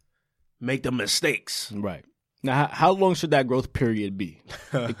make the mistakes. Right. Now, how long should that growth period be?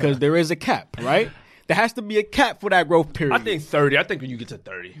 Because there is a cap, right? There has to be a cap for that growth period. I think 30. I think when you get to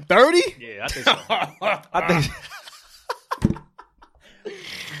 30. 30? Yeah, I think so.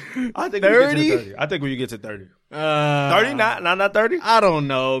 I think 30? I think when you get to 30. 30? Not 30? I don't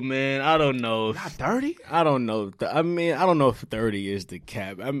know, man. I don't know. Not 30? I don't know. I mean, I don't know if 30 is the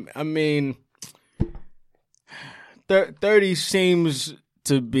cap. I mean, 30 seems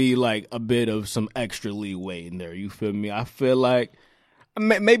to be like a bit of some extra leeway in there. You feel me? I feel like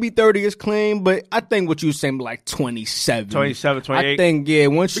maybe 30 is clean, but I think what you saying like 27. 27, 28. I think,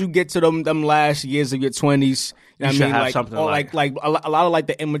 once you get to them last years of your 20s, You should have something like a lot of like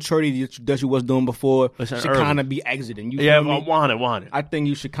the immaturity that you was doing before should kind of be exiting. You feel me? 100. I think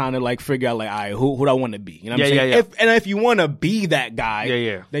you should kind of like figure out like, all right, who do I want to be? You know what I'm saying? If you want to be that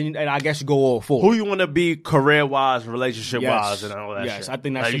guy, then I guess you go all for it. Who you want to be career wise, relationship wise, and all that. Yes, shit. I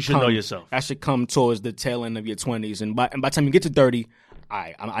think that you should know yourself. That should come towards the tail end of your 20s, and by the time you get to 30.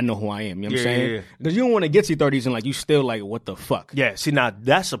 I know who I am. You know what I'm saying? Because you don't want to get to your 30s and like you still like, what the fuck? Yeah. See, now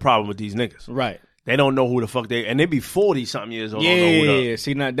that's the problem with these niggas. Right. They don't know who the fuck they, and they be 40-something years old. Yeah.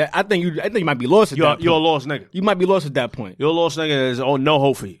 See, now I think you might be lost at that point. You're a lost nigga. You might be lost at that point. You're a lost nigga. There's no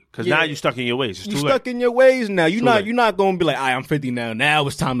hope for you because now you're stuck in your ways. You're stuck in your ways now. You're not going to be like, I'm 50 now. Now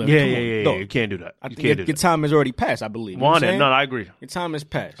it's time to. Yeah. You can't do that. Your time has already passed. I believe. No, I agree. Your time has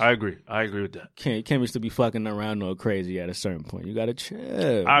passed. I agree with that. You can't still be fucking around or crazy at a certain point. You gotta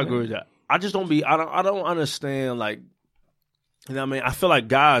chill. I agree with that. I just don't be. I don't understand. Like, you know what I mean? I feel like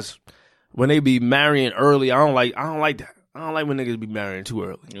guys, when they be marrying early, I don't like that. I don't like when niggas be marrying too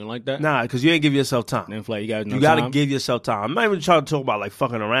early. You don't like that? Nah, because you ain't give yourself time. Like, you gotta give yourself time. I'm not even trying to talk about like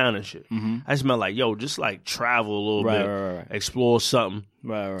fucking around and shit. Mm-hmm. I just meant like, just like travel a little bit, right. explore something.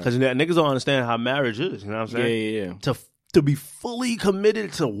 Right. Because niggas don't understand how marriage is. You know what I'm saying? Yeah. To be fully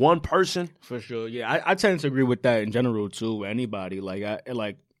committed to one person. For sure. Yeah, I tend to agree with that in general too. Anybody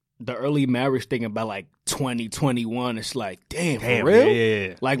like the early marriage thing about like 20, 21, it's like, damn, for real?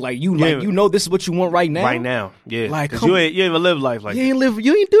 Yeah. Like you know this is what you want right now? Right now, yeah. Like, you ain't even live life like that. You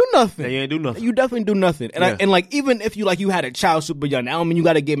ain't do nothing. Yeah, you ain't do nothing. You definitely do nothing. And like even if you had a child super young, I don't mean you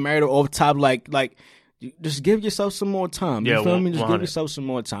got to get married or off top. Like just give yourself some more time. You feel me? Just 100. Give yourself some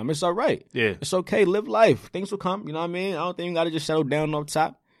more time. It's all right. Yeah, it's okay. Live life. Things will come. You know what I mean? I don't think you got to just settle down off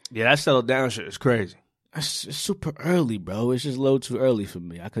top. Yeah, that settle down shit is crazy. It's super early, bro. It's just a little too early for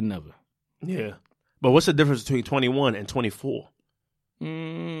me. I could never. Yeah. But what's the difference between 21 and 24? I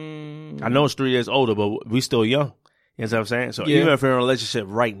know it's 3 years older, but we still young. You know what I'm saying? So even if you're in a relationship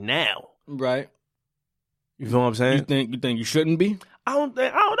right now. Right. You feel what I'm saying? You think you shouldn't be? I don't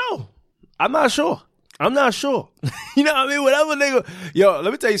know. I'm not sure. You know what I mean? Whatever nigga. Yo,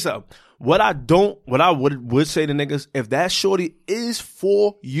 let me tell you something. What I would say to niggas, if that shorty is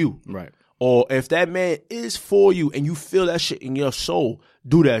for you. Right. Or if that man is for you and you feel that shit in your soul,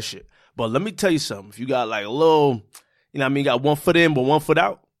 do that shit. But let me tell you something. If you got like a little, you know what I mean, got 1 foot in but 1 foot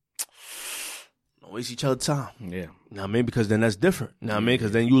out, don't waste each other's time. Yeah. You know what I mean? Because then that's different. You know what I mean?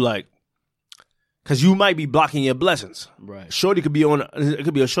 Because then you like, because you might be blocking your blessings. Right. Shorty could be it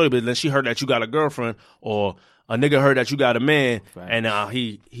could be a shorty, but then she heard that you got a girlfriend or a nigga heard that you got a man and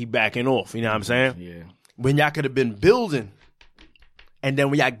he backing off. You know what I'm saying? Yeah. When y'all could have been building and then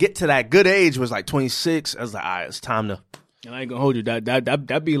when y'all get to that good age was like 26, I was like, all right, it's time to. And I ain't gonna hold you.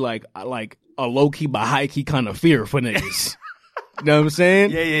 That'd be like a low key but high key kind of fear for niggas. You know what I'm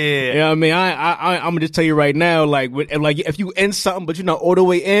saying? Yeah. You know what I mean? I'm gonna just tell you right now, like if you in something but you're not all the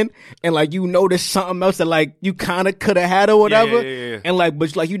way in, and like you know there's something else that like you kind of could have had or whatever, and like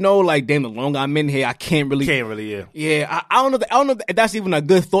but like damn, the longer I'm in here, I can't really. Yeah, I don't know if that's even a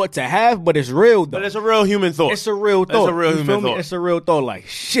good thought to have, but it's real though. But it's a real human thought. It's a real thought. It's a real thought. Like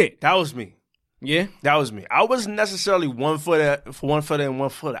shit. That was me. Yeah, that was me. I wasn't necessarily 1 foot in, 1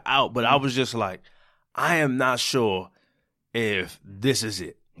 foot out, but I was just like, I am not sure if this is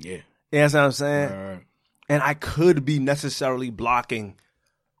it. Yeah, you know what I'm saying? Right. And I could be necessarily blocking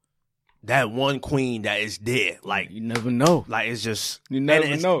that one queen that is there. Like you never know. Like it's just you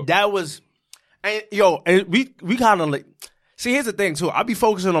never know. That was, and we kind of like. See, here's the thing too. I be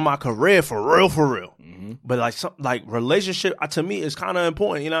focusing on my career for real. Mm-hmm. But like relationship to me is kind of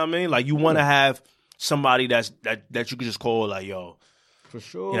important. You know what I mean? Like you want to have somebody that you could just call like yo, for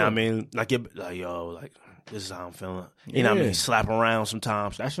sure. You know what I mean? Like yo, like this is how I'm feeling. You know what I mean? Slap around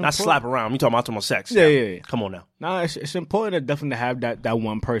sometimes. That's not slap around. I'm talking about sex. Yeah. Come on now. Nah, it's important to definitely have that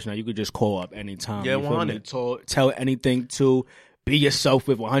one person that you could just call up anytime. Yeah, 100. Tell anything to. Be yourself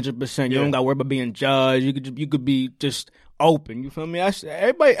with 100%. You don't got to worry about being judged. You could be just open. You feel me?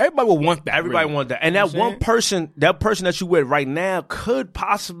 Everybody will want that. Everybody want that. And that one person, that you with right now could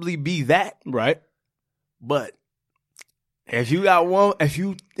possibly be that. Right. But if you got one, if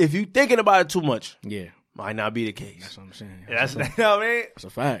you thinking about it too much, might not be the case. That's what I'm saying. That's you know what I mean? That's a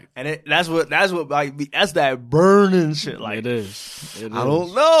fact. And that's what like that's that burning shit. Like it is. I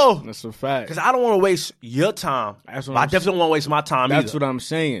don't know. That's a fact. Because I don't want to waste your time. But I definitely don't want to waste my time either. That's what I'm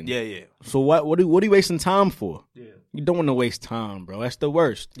saying. Yeah. So what are you wasting time for? Yeah. You don't want to waste time, bro. That's the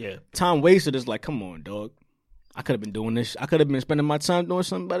worst. Yeah. Time wasted is like, come on, dog. I could have been doing this. I could have been spending my time doing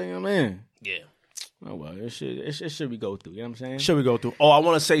something better, you know what I mean? Yeah. Oh, well, it should we go through, you know what I'm saying? Should we go through? Oh, I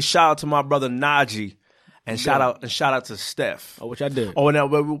want to say shout out to my brother Najee And shout out to Steph. Oh, which I did. Oh, now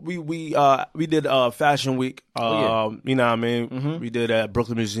we did Fashion Week. You know what I mean? Mm-hmm. We did at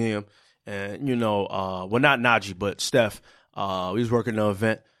Brooklyn Museum, and well, not Najee, but Steph. We was working the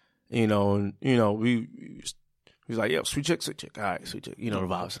event. We was like, yo, sweet chick. All right, sweet chick. You know the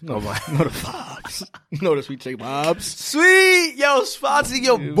vibes. Know the vibes. You know the sweet chick vibes. Sweet, yo, Spotty,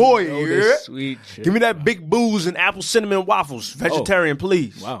 your boy here. Sweet chick. Give me that big booze and apple cinnamon waffles, vegetarian,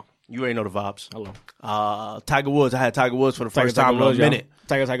 please. Wow. You ain't know the vibes. Hello. Tiger Woods. I had Tiger Woods for the first time in a minute.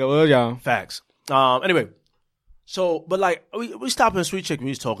 Tiger Woods, y'all. Facts. Anyway, so, but like, we stopped in Sweet Chick and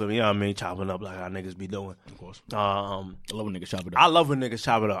we was talking, you know what I mean, chopping up like how niggas be doing. Of course. I love when niggas chop it up. I love when niggas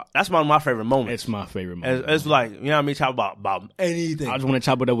chop it up. That's one of my favorite moments. It's my favorite moment. It's like, you know what I mean, chop about anything. I just want to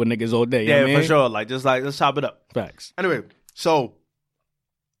chop it up with niggas all day. Yeah, for sure. Like, let's chop it up. Facts. Anyway, so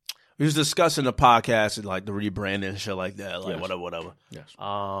we was discussing the podcast and like the rebranding and shit like that, like whatever. Yes.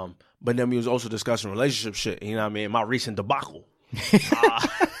 But then we was also discussing relationship shit. You know what I mean? My recent debacle.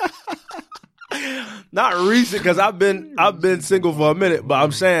 Not recent because I've been single for a minute, but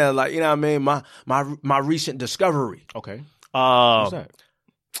I'm saying like, you know what I mean? My recent discovery. Okay. What's that?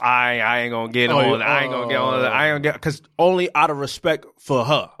 I ain't gonna get on it. I ain't gonna get because only out of respect for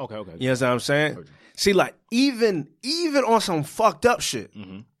her. Okay. You know what I'm saying? See, like even on some fucked up shit,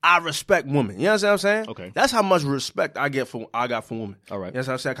 I respect women. You know what I'm saying? Okay. That's how much respect I got for women. All right. You know what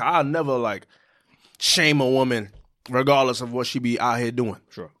I'm saying? Cause I'll never like shame a woman regardless of what she be out here doing.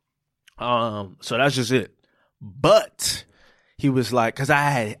 Sure. So that's just it. But he was like, cause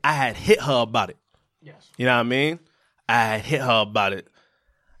I had hit her about it. Yes. You know what I mean? I had hit her about it.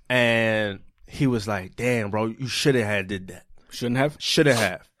 And he was like, damn, bro, you should have had did that. Shouldn't have? Should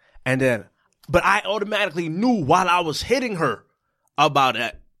have. And then, but I automatically knew while I was hitting her about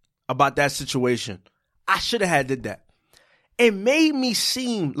that situation, I should have had did that. It made me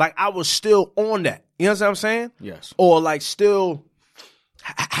seem like I was still on that. You know what I'm saying? Yes. Or like still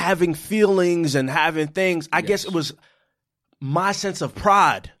having feelings and having things. I guess it was my sense of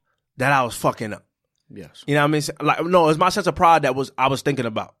pride that I was fucking up. Yes. You know what I mean? Like, no, it's my sense of pride that I was thinking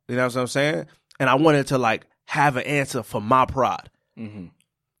about. You know what I'm saying? And I wanted to like have an answer for my pride. Mm-hmm.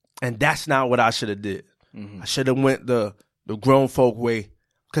 And that's not what I should have did. Mm-hmm. I should have went the grown folk way,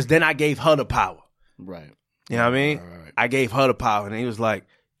 because then I gave her the power. Right. You know what I mean? Right. I gave her the power, and he was like,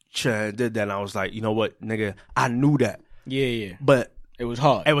 did that. And I was like, you know what, nigga? I knew that. Yeah. But it was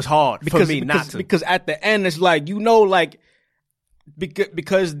hard. It was hard for me not to. Because at the end, it's like, like,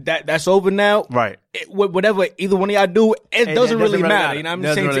 because that's over now. Right. Whatever either one of y'all do, it doesn't really matter. You know what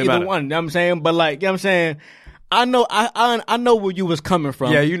I'm saying? Really to either one. You know what I'm saying? But like, you know what I'm saying? I know I know where you was coming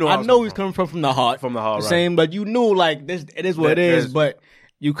from. Yeah, you know. I know he was coming from the heart. From the heart, right. Same, but you knew like this. It is what it is, but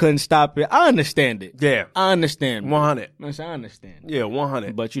you couldn't stop it. I understand it. Yeah, I understand. 100. I understand. Yeah,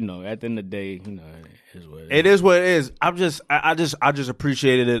 100. But at the end of the day, it is what it is. It is what it is. I just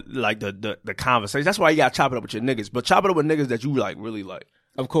appreciated it, like the conversation. That's why you gotta chop it up with your niggas, but chop it up with niggas that you like really like,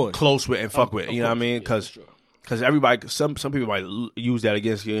 of course, close with and fuck with. You know what I mean? Because everybody, some people might use that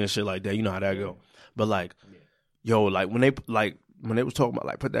against you and shit like that. You know how that go. But like, yo, like when they was talking about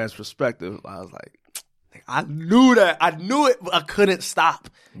like put that in perspective, I was like, I knew that. I knew it, but I couldn't stop.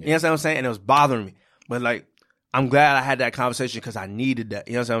 You know what I'm saying? And it was bothering me. But like, I'm glad I had that conversation because I needed that.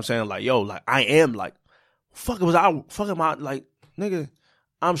 You know what I'm saying? Like, yo, like I am like, fuck am I like, nigga,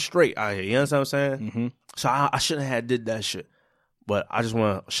 I'm straight out here. You know what I'm saying? Mm-hmm. So I shouldn't have did that shit. But I just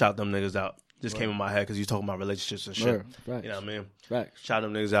want to shout them niggas out. Just came in my head because you talking about relationships and shit. Right. You know what I mean? Right. Shout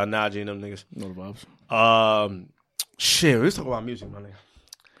them niggas out, Najee and them niggas. No vibes. Shit, let's talk about music, my nigga.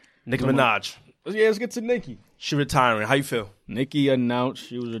 Nicki Minaj. Yeah, let's get to Nicki. She retiring. How you feel? Nicki announced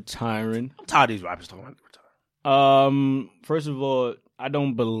she was retiring. I'm tired of these rappers talking about retiring. First of all, I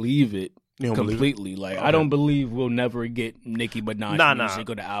don't believe it completely. Like, okay. I don't believe we'll never get Nicki Minaj music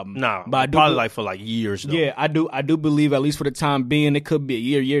or the album. Nah, but I do probably like for like years though. Yeah, I do believe, at least for the time being, it could be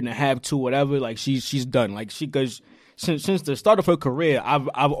a year and a half, two, whatever. Like she's done. Like because since the start of her career, I've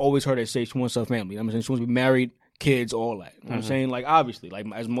always heard her say she wants her family. I'm saying she wants to be married, kids, all that. You know what I'm saying? Like, obviously, like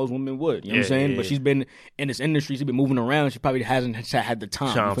as most women would. You know what I'm saying? But she's been in this industry, she's been moving around. She probably hasn't had the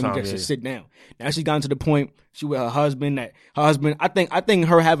time to sit down. Now she's gotten to the point, she with her husband, I think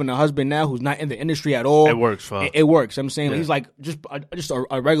her having a husband now who's not in the industry at all. It works for her. It works. I'm saying he's like just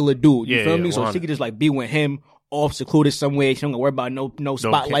a regular dude. You feel me? 100. So she could just like be with him, off secluded somewhere. She don't gotta worry about no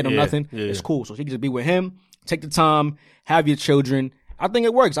spotlight or nothing. Yeah. It's cool. So she can just be with him, take the time, have your children. I think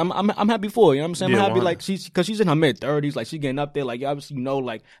it works. I'm happy for her. You know what I'm saying? I'm happy 100. like because she's in her mid-30s. Like she's getting up there. Like obviously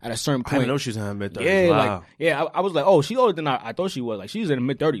like at a certain point. I didn't know she's in her mid-30s. Yeah, wow. I was like, oh, she's older than I thought she was. Like she's in her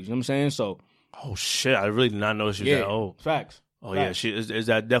mid-30s. You know what I'm saying? So. Oh shit! I really did not know she was that old. Facts. Oh yeah, she is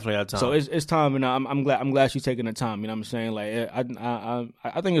that definitely that time. So it's time, and I'm glad she's taking the time. You know what I'm saying? Like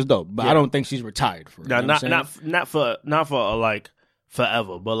I think it's dope, but I don't think she's retired for it. Now, not for like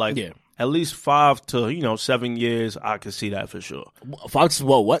forever, but like at least 5 to 7 years. I could see that for sure. 5 to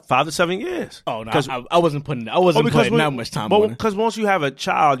what? 5 to 7 years. Oh no, I wasn't putting that much time on it. Because once you have a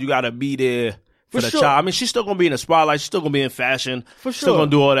child, you got to be there. For the child. I mean, she's still going to be in the spotlight. She's still going to be in fashion. For sure. Still going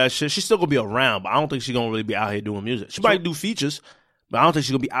to do all that shit. She's still going to be around, but I don't think she's going to really be out here doing music. She might do features, but I don't think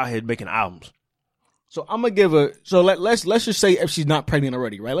she's going to be out here making albums. So I'm going to give her, so let's just say if she's not pregnant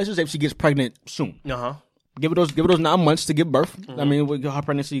already, right? Let's just say if she gets pregnant soon. Uh-huh. Give her those 9 months to give birth. Mm-hmm. I mean, with her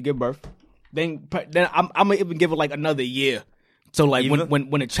pregnancy, you give birth. Then I'm going to even give her like another year. So like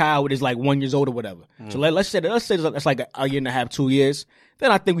when a child is like 1 year old or whatever. Mm-hmm. So let's say that's like a year and a half, 2 years. Then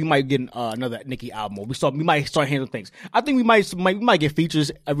I think we might get another Nicki album. We might start handling things. I think we might get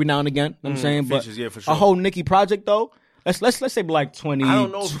features every now and again. You know what I'm saying, features, but for sure. A whole Nicki project though. Let's say like 20. I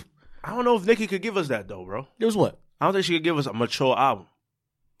don't know if Nicki could give us that though, bro. It was what? I don't think she could give us a mature album.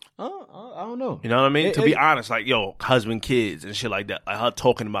 I don't know. You know what I mean? To be honest, like husband, kids, and shit like that. Like her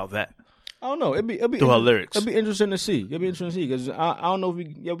talking about that. I don't know. It'd be through her lyrics. It'd be interesting to see. Because I don't know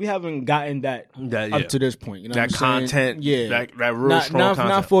if we haven't gotten that up to this point. You know that what I'm content, saying? Yeah, that real strong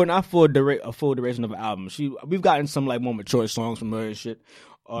content. Not for a full duration of an album. We've gotten some like more mature songs from her and shit,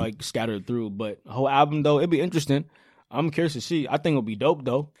 like scattered through. But a whole album though, it'd be interesting. I'm curious to see. I think it'll be dope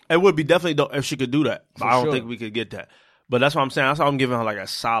though. It would be definitely dope if she could do that. But I don't think we could get that. But that's what I'm saying. That's why I'm giving her like a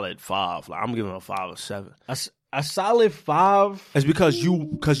solid 5. Like I'm giving her a 5 or 7. A solid 5. It's because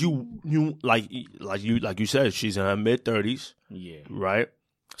you like you said, she's in her mid-30s. Yeah. Right?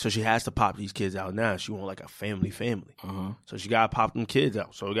 So she has to pop these kids out now. She want like a family. Uh-huh. So she gotta pop them kids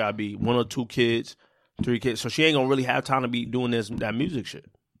out. So it gotta be 1 or 2 kids, 3 kids. So she ain't gonna really have time to be doing that music shit.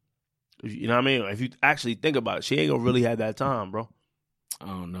 You know what I mean? If you actually think about it, she ain't gonna really have that time, bro. I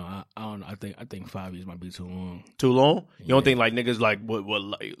don't know. I think 5 years might be too long. Too long? You don't think like niggas like what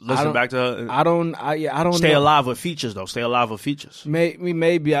like, listen back to her? I don't. Stay alive with features though. Stay alive with features.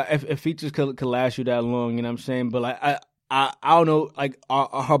 Maybe if features could last you that long, you know what I'm saying? But like I don't know, like,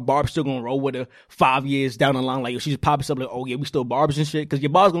 are her barbs still gonna roll with her 5 years down the line? Like, if she's popping something like, oh yeah, we still barbs and shit, because your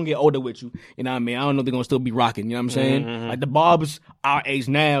barbs gonna get older with you. You know what I mean? I don't know if they're gonna still be rocking. You know what I'm saying? Mm-hmm. Like the barbs our age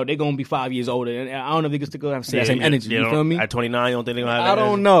now, they're gonna be 5 years older, and I don't know if they can still have the same energy. You feel me? At 29, you don't think they're gonna have? I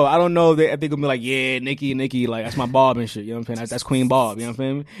don't know. I don't know if they're gonna be like, yeah, Nicki, like that's my barb and shit. You know what I'm saying? That's Queen Barb. You know what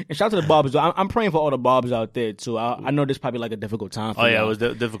I'm saying? And shout out to the barbs. I'm praying for all the barbs out there too. I know this probably like a difficult time for y'all. It was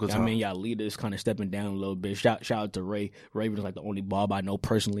difficult time. I mean, y'all leaders kind of stepping down a little bit. Shout out to Ray. Ray was like the only Bob I know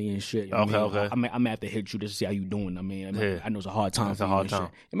personally and shit. You know okay. I'm gonna have to hit you just to see how you doing. I mean, I know it's a hard time. It's a hard time.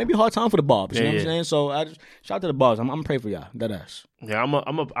 It may be a hard time for the Bobs. You know what I'm saying? So I just shout out to the Bobs. I'm praying for y'all. That ass. Yeah, I'm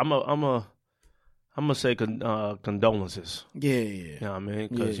gonna say condolences. Yeah. You know what I mean?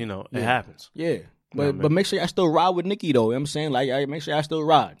 Because it happens. Yeah. But make sure y'all still ride with Nicki though. You know what I'm saying? Like, make sure y'all still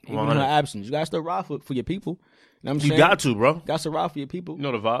ride. Even in her absence. You gotta still ride for your people. You know what I'm saying? You got to, bro. Got to ride for your people. You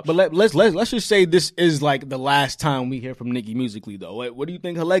know the vibes. But let's just say this is like the last time we hear from Nicki musically, though. What do you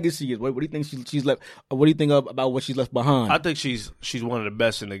think her legacy is? What do you think she's left? What do you think about what she's left behind? I think she's one of the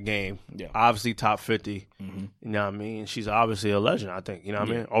best in the game. Yeah. Obviously top 50. Mm-hmm. You know what I mean? She's obviously a legend. I think. You know what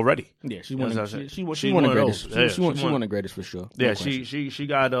I mean? Already. Yeah, she's one of the greatest. She's one of the greatest for sure. Yeah, she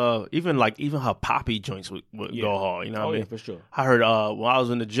got even her poppy joints would go hard. You know what I mean? Yeah, for sure. I heard when I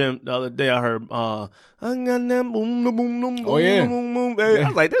was in the gym the other day, I heard I got that boom boom boom. Oh yeah. Boom, boom, baby. I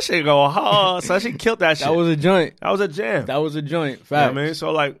was like, this shit go hard. So she killed that shit. That was a joint. That was a jam. That was a joint. Facts. You know what I mean?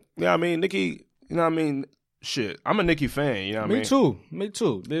 So like, yeah, I mean, Nicki, you know what I mean? Shit. I'm a Nicki fan, you know what I mean? Me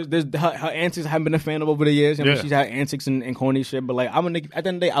too. There's her antics I haven't been a fan of over the years. I mean, she's had antics and corny shit, but like I'm a Nicki. At the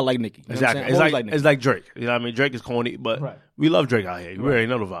end of the day, I like Nicki. Exactly. It's like Drake. You know what I mean? Drake is corny, but we love Drake out here. We already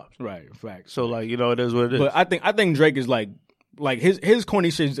know the vibes. Right, facts. So like, it is what it is. But I think Drake is like his corny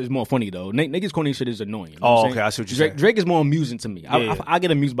shit is more funny though. Nicki's corny shit is annoying. You know okay, I see what you're saying. Drake is more amusing to me. I get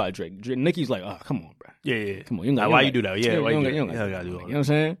amused by Drake. Nicki's like, oh, come on, bro. Yeah. Come on, why you do that? Yeah, why you do that? You know what I'm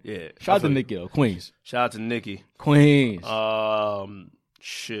saying? Yeah. Shout out to Nicki though, Queens. Shout out to Nicki. Queens.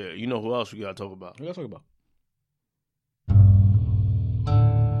 Shit. You know who else we gotta talk about? Who gotta talk about?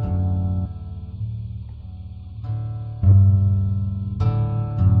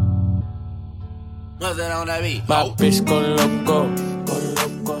 My bitch go loco.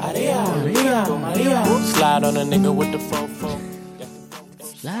 Maria. Slide on a nigga with the fofo.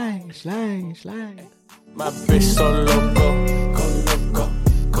 Slide. My bitch so loco.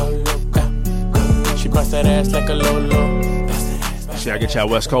 Go loco. She bust that ass like a Lolo. Shit, I get y'all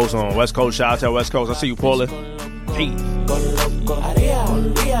West Coast on. West Coast, shout out to West Coast. I see you, Paula. Hey.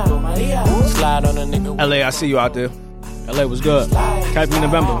 Slide on a nigga. LA, I see you out there. LA was good. Catch me in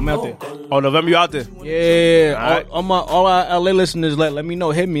November. I'm out there. Oh, November, you out there? Yeah. Right. All our LA listeners, let me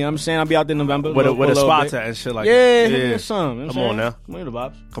know. Hit me. I'm saying I'll be out there in November. With a spots at and shit like that. Yeah, hit me some. Come on now. Come on, the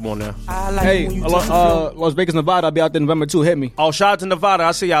vibes. Come on now. Hey, Las Vegas, Nevada, I'll be out there in November too. Hit me. Oh, shout out to Nevada.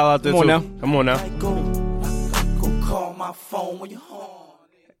 I see y'all out there too. Come on now. Go call my phone when you're home.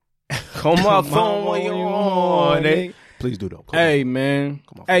 Call my phone when you're on. Please do though. Hey, man.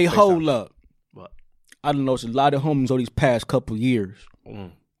 Hey, hold up. What? I done lost a lot of homies over these past couple years.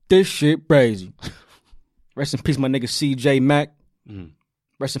 This shit crazy. Rest in peace, my nigga CJ Mack.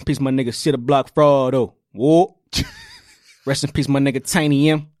 Rest in peace, my nigga City Block Fraudo. Whoa. Rest in peace, my nigga Tiny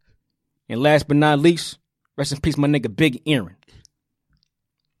M. And last but not least, rest in peace, my nigga Big Aaron.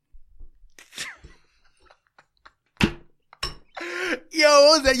 Yo,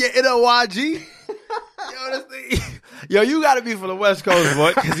 what was that? Your NOYG? Yo, you gotta be from the West Coast,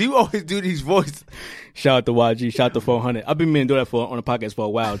 boy, because you always do these voices. Shout out to YG, shout out to 400. I've been meaning to do that on the podcast for a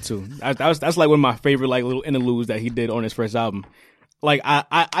while too. That's like one of my favorite like little interludes that he did on his first album. Like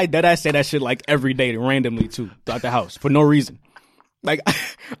I say that shit like every day randomly too throughout the house for no reason. Like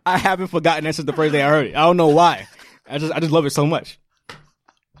I haven't forgotten that since the first day I heard it. I don't know why. I just love it so much.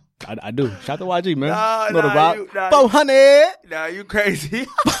 I do. Shout out to YG, man. Know the vibe. 400. Nah, you crazy.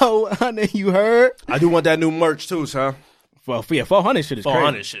 400, you heard? I do want that new merch too, son. Well, yeah, 400 shit is crazy.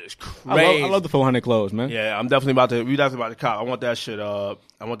 400 shit is crazy. I love the 400 clothes, man. Yeah, we definitely about to cop. I want that shit. I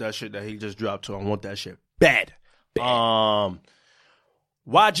want that shit that he just dropped too. I want that shit bad. YG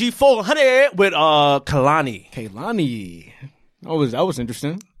 400 with Kalani. That was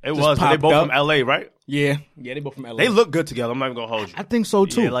interesting. It was. They both from LA, right? Yeah, they both from LA. They look good together. I'm not even gonna hold you. I think so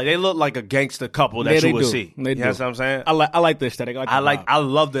too. Yeah, like they look like a gangster couple that you would see. They you know what I'm saying? I like the aesthetic. I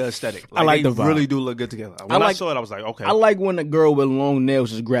love the aesthetic. I like the vibe. They really do look good together. When I saw it, I was like, okay. I like when a girl with long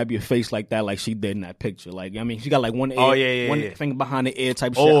nails just grab your face like that, like she did in that picture. Like I mean, she got like one ear, one finger behind the ear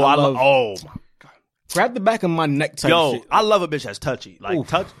type shit. Oh my god. Grab the back of my neck type shit. I love a bitch that's touchy. Like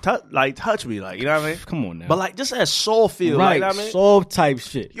touch me, like, you know what I mean? Come on now. But like just that soul feel, right? Like, you know what I mean? Soul type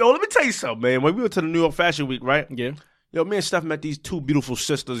shit. Yo, let me tell you something, man. When we went to the New York Fashion Week, right? Yeah. Yo, me and Steph met these two beautiful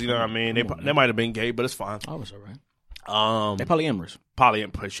sisters, you know what I mean? They might have been gay, but it's fine. I was alright. They're polyamorous.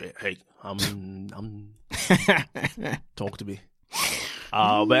 Polyamorous. Hey, I'm talk to me.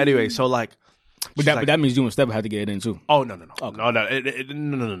 But anyway, so like But that means you and Steph have to get it in too. Oh no. Okay. No.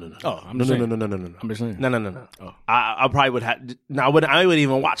 Oh, I'm just saying. No. I'm just saying. No. Oh. I probably would have. No, I wouldn't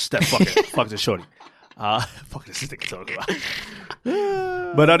even watch Steph fuck the shorty. Fuck this nigga talking about.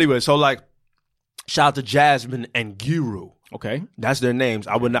 But anyway, so like, shout out to Jasmine and Guru. Okay, that's their names.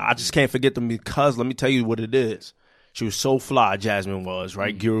 I just can't forget them because let me tell you what it is. She was so fly. Jasmine was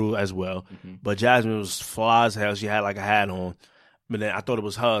right. Guru as well, but Jasmine was fly as hell. She had like a hat on. But then I thought it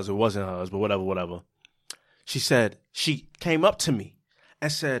was hers. It wasn't hers, but whatever. She said, she came up to me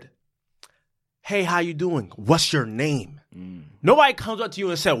and said, hey, how you doing? What's your name? Nobody comes up to you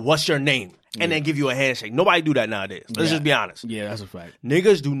and said, what's your name? And then give you a handshake. Nobody do that nowadays. Let's just be honest. Yeah, that's a fact.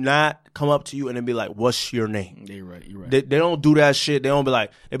 Niggas do not come up to you and then be like, what's your name? You're right. They don't do that shit. They don't be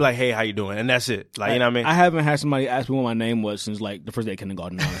like, hey, how you doing? And that's it. Like, you know what I mean? I haven't had somebody ask me what my name was since like the first day of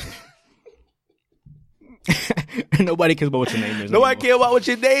kindergarten, honestly. Nobody cares about what your name is. Nobody cares about what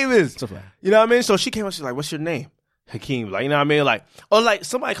your name is. It's a fact. You know what I mean? So she came up, she's like, what's your name? Hakeem. Like, you know what I mean? Like, or like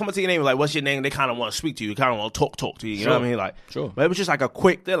somebody come up to your name, like, what's your name? They kind of want to speak to you. Kind of want to talk to you. You know what I mean? Like, sure. But it was just like a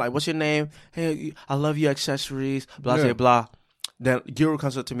quick, they're like, what's your name? Hey, I love your accessories, blah, blah. Then Guru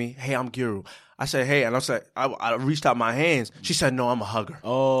comes up to me, hey, I'm Guru. I said, hey, and I said, I reached out my hands. She said, no, I'm a hugger.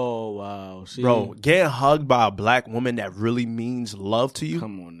 Oh, wow. See? Bro, getting hugged by a black woman that really means love to you.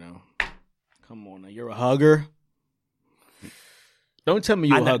 Come on now. You're a hugger. Don't tell me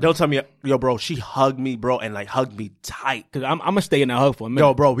you're a hugger. Don't tell me, yo, bro, she hugged me, bro, and like hugged me tight. Cause I'm gonna stay in that hug for a minute.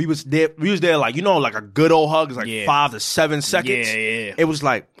 Yo, bro, we was there like, you know, like a good old hug is like 5 to 7 seconds. Yeah. It was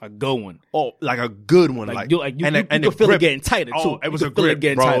like a good one. Oh, like a good one. You could feel it getting tighter too. Oh, it was a grip,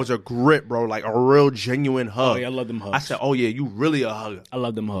 bro. It was a grip, bro. Like a real genuine hug. Oh, yeah, I love them hugs. I said, oh yeah, you really a hugger. I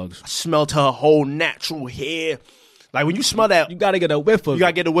love them hugs. I smelled her whole natural hair. Like when you smell that, you gotta get a whiff of. You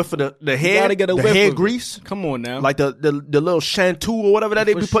gotta get a whiff of the hair. You gotta get a whiff hair of grease. Come on now, like the little shampoo or whatever that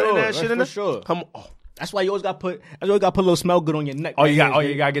they be putting that shit in there. For sure. Come on. Oh. That's why you always got to put. That's why you got to put a little smell good on your neck. You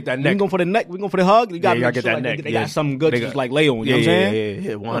gotta get that neck. We going for the neck. We going for the hug. You gotta get that neck. They got something good to just like lay on. You know what I'm saying?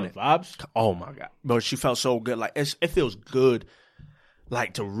 Yeah. Want it. Vibes. Oh my god, bro, she felt so good. Like it feels good,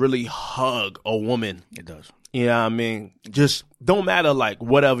 like to really hug a woman. It does. You know what I mean? Just don't matter like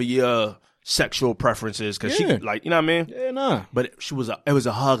whatever your sexual preferences, because she like, you know what I mean? Yeah, nah. But it was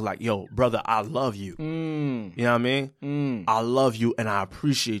a hug like, yo, brother, I love you. You know what I mean? I love you and I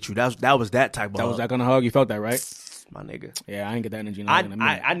appreciate you. That was that type of hug. That was that kind of hug. You felt that, right? my nigga. Yeah, I ain't get that energy.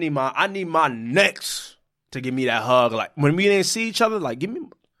 I need my next to give me that hug. Like when we didn't see each other, like give me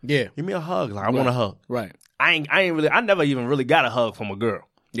a hug. Like I want a hug. Right. I never even really got a hug from a girl.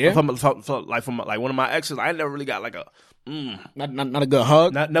 Yeah. From one of my exes, I never really got like a not a good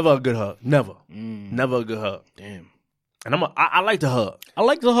hug. Never a good hug. Never a good hug. Damn. And I like to hug. I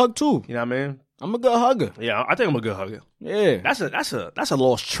like to hug too. You know what I mean? I'm a good hugger. Yeah, I think I'm a good hugger. Yeah. That's a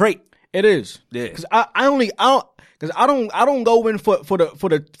lost trait. It is. Yeah. Because I don't go in for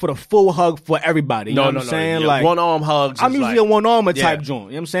the full hug for everybody. You know what I'm saying? Yeah, like one arm hugs. I'm usually a one armor type joint. You know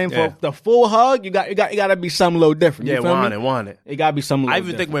what I'm saying? For the full hug, you gotta be something a little different. You feel me? Want it. It gotta be something. I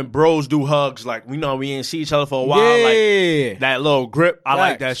even think when bros do hugs, like we ain't see each other for a while, like that little grip. I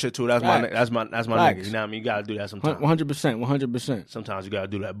like that shit too. That's my nigga. You know what I mean? You gotta do that sometimes. 100%. Sometimes you gotta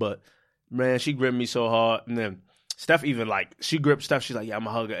do that. But man, she gripped me so hard, and then Steph even like she gripped Steph. She's like, "Yeah, I'm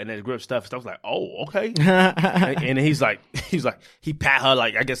a hugger," and then gripped Steph. Steph's like, "Oh, okay." and he's like, he pat her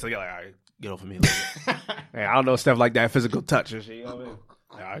like, I guess like, all right, get off of me. Hey, I don't know Steph like that physical touch and shit. You know what I mean?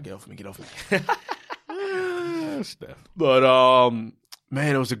 All right, get off of me. Steph. But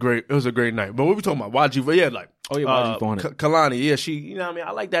man, it was a great night. But what we talking about? YG, yeah, like YG phone it. Kalani, yeah, she, you know what I mean?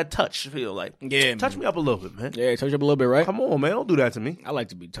 I like that touch. Feel like, touch me up a little bit, man. Yeah, touch up a little bit, right? Come on, man, don't do that to me. I like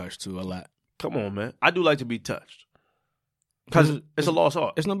to be touched too a lot. Come on, man. I do like to be touched. Because it's a lost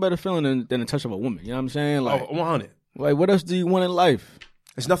art. It's no better feeling than the touch of a woman. You know what I'm saying? Like 100. Like, what else do you want in life?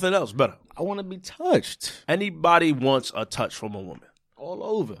 It's nothing else better. I want to be touched. Anybody wants a touch from a woman. All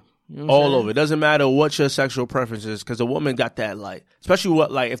over. You know all over. It doesn't matter what your sexual preference is, because a woman got that, like, especially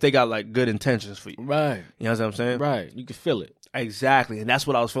if they got, like, good intentions for you. Right. You know what I'm saying? Right. You can feel it. Exactly. And that's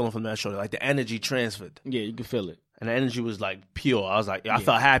what I was feeling from that show. Like, the energy transferred. Yeah, you can feel it. And the energy was like pure. I was like, I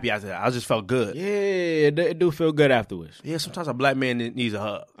felt happy after that. I just felt good. Yeah, it do feel good afterwards. Yeah, sometimes a black man needs a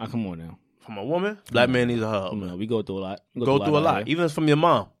hug. Oh, come on now. From a woman, black man needs a hug. No, we go through a lot. Go through a lot. Even from your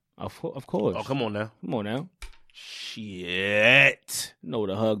mom. Of course. Oh, come on now. Come on now. Shit. You know what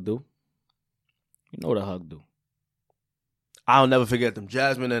a hug do. I'll never forget them.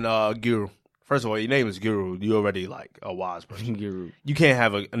 Jasmine and Guru. First of all, your name is Guru. You already like a wise person. Guru. You can't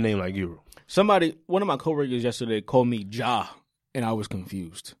have a name like Guru. One of my coworkers yesterday called me Ja, and I was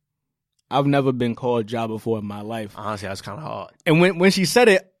confused. I've never been called Ja before in my life. Honestly, that's kind of hard. And when she said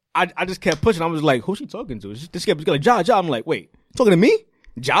it, I just kept pushing. I was like, who's she talking to? This kept like, Ja. I'm like, wait, talking to me?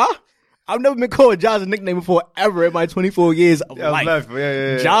 Ja? I've never been called Ja as a nickname before ever in my 24 years of life.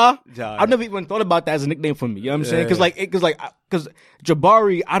 Ja? I've never even thought about that as a nickname for me. You know what I'm saying? Because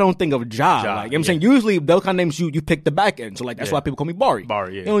Jabari, I don't think of Ja. Like, you know what I'm saying? Usually, those kind of names you pick the back end. So like that's why people call me Bari.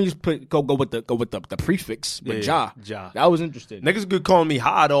 Bari, yeah. You don't just go with the prefix. But Ja. That was interesting. Niggas good calling me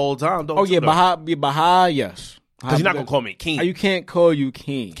Ha the whole time. Oh yeah, Baha, yes. Because you're not gonna call me King. You can't call you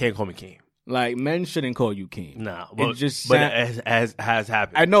King. Can't call me King. Like, men shouldn't call you King. Nah, but it has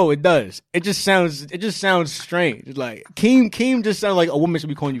happened. I know it does. It just sounds strange. It's like Keem just sounds like a woman should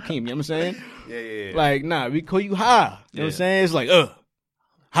be calling you Keem. You know what I'm saying? Yeah. Like, nah, we call you Ha. You know what I'm saying? It's like,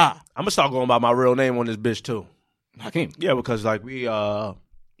 Ha. I'm gonna start going by my real name on this bitch too. Hakeem. Yeah, because like we I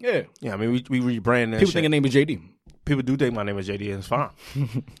mean we rebrand that. People think your name is JD. People do think my name is JD, and it's fine.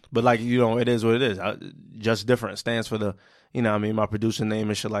 But like, you know, it is what it is. Just different stands for the, you know what I mean, my producer name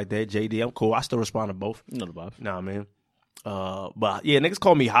and shit like that. JD, I'm cool. I still respond to both. You know the vibes. You know what I mean? But yeah, niggas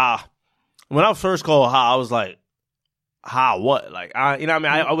call me Ha. When I first called Ha, I was like, Ha what? Like, you know what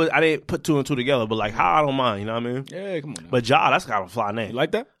I mean? I didn't put two and two together, but like Ha, I don't mind, you know what I mean? Yeah, come on now. But Ja, that's kind of a fly name. You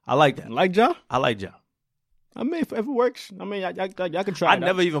like that? I like that. You like Ja? I like Ja. I mean, if it works, I mean, y'all can try it. I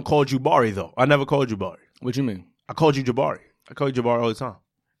never even called you Bari, though. I never called you Bari. What you mean? I called you Jabari. I call you Jabari all the time.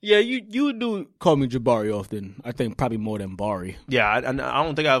 Yeah, you do call me Jabari often. I think probably more than Bari. Yeah, I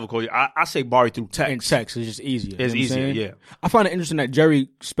don't think I ever call you. I say Bari through text. In text, it's just easier. It's easier, yeah. I find it interesting that Jerry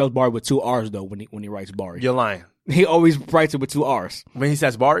spells Bari with 2 R's, though, when he writes Bari. You're lying. He always writes it with 2 R's. When he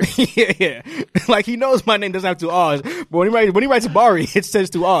says Bari? yeah. Like, he knows my name doesn't have 2 R's, but when he writes Bari, it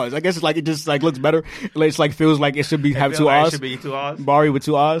says 2 R's. I guess it's like, it just like looks better. It's like feels like it should have 2 R's. It should be 2 R's. Bari with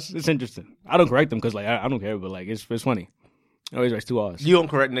 2 R's. It's interesting. I don't correct them because like I don't care, but like it's funny. I always write 2 R's. You don't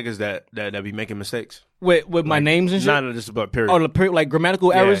correct niggas that be making mistakes with my names and shit. No, just about period. Oh, like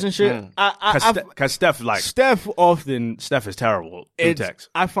grammatical errors and shit. Because Steph is terrible through text.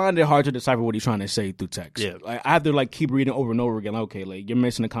 I find it hard to decipher what he's trying to say through text. Yeah, like I have to like keep reading over and over again. Like, okay, like you're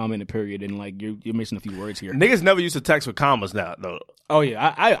missing a comma and a period, and like you're missing a few words here. Niggas never used to text with commas now, though. Oh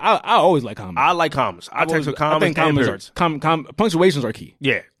yeah, I always like commas. I like commas. I text with commas. I think commas punctuations are key.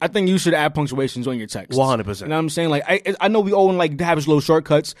 Yeah, I think you should add punctuations on your text. 100%. You know what I'm saying? Like I know we all like to have little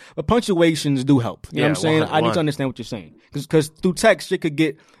shortcuts, but punctuations do help. You know what I'm saying? 100%. I need to understand what you're saying because through text it could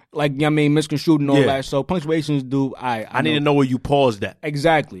get like, you know what I mean, misconstrued and all that. So punctuations do. I need to know where you paused at.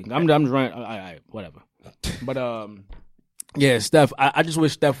 Exactly. I'm just running. All right, whatever. But yeah, Steph. I just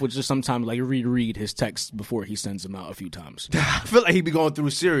wish Steph would just sometimes like reread his texts before he sends them out a few times. I feel like he'd be going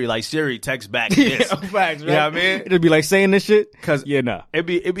through Siri, like Siri text back this. Facts, right? You know what I mean? It'd be like saying this shit. Cause it'd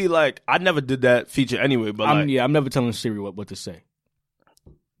be like I never did that feature anyway. But I'm never telling Siri what to say.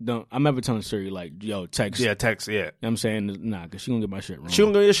 I'm never telling Siri like, yo, text. Yeah, text. Yeah, you know what I'm saying, nah, because she gonna get my shit wrong. She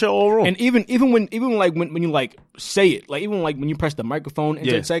gonna get your shit all wrong. And even when you like say it, like even like when you press the microphone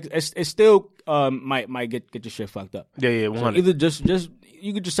into the text, it still might get your shit fucked up. Yeah, 100. So either just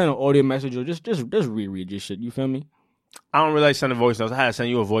you could just send an audio message or just reread your shit. You feel me? I don't really like sending voice notes. I had to send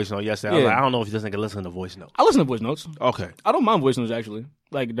you a voice note yesterday. I was like, I don't know if this nigga listen to voice notes. I listen to voice notes. Okay. I don't mind voice notes actually.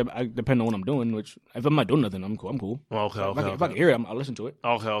 Like depending on what I'm doing. Which if I'm not doing nothing, I'm cool. Okay. If I can hear it, I'll listen to it.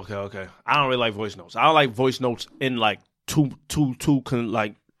 Okay. I don't really like voice notes. I don't like voice notes in like too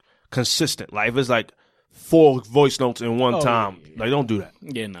consistent. Like if it's like 4 voice notes in one time, like don't do that.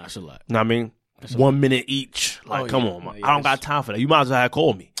 Yeah, nah, it's a lot. Know what I mean? 1 minute each. Like, come on, man. I don't got time for that. You might as well have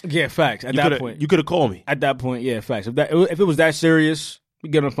called me. Yeah, facts. At that point, you could have called me. At that point, yeah, facts. If it was that serious, we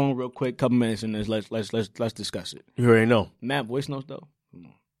get on the phone real quick, couple minutes, and let's discuss it. You already know. Mad voice notes though, come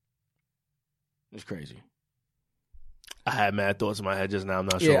on, it's crazy. I had mad thoughts in my head just now. I'm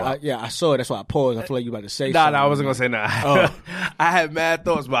not sure. I saw it. That's why I paused. I feel like you about to say something. Nah, I wasn't gonna say that. I had mad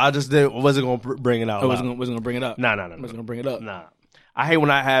thoughts, but I just wasn't gonna bring it out. I wasn't gonna bring it up. Nah. Wasn't gonna bring it up. Nah. I hate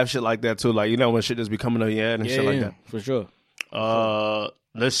when I have shit like that too. Like, you know, when shit just be coming up your head and shit like that. For sure.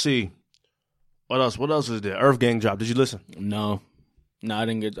 Let's see. What else is there? Earth Gang drop. Did you listen? No, I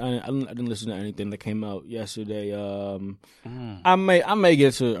didn't listen to anything that came out yesterday. I may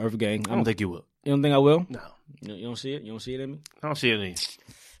get to Earth Gang. I don't think you will. You don't think I will? No. You don't see it? You don't see it in me? I don't see it in you.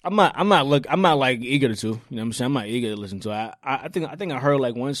 I'm not like eager to. You know what I'm saying? I'm not eager to listen to it. I think I heard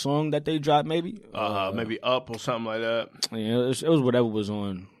like one song that they dropped maybe. Maybe Up or something like that. Yeah, it was whatever was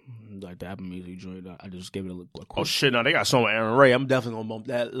on like the Apple Music joint. I just gave it a quick. Oh shit! Now they got song with Aaron Ray. I'm definitely gonna bump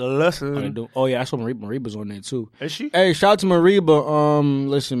that. Listen. Oh yeah, I saw Mariba's on there too. Is she? Hey, shout out to Mariba.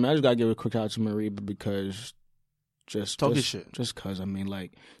 Listen, man, I just gotta give a quick shout out to Mariba because just cause I mean,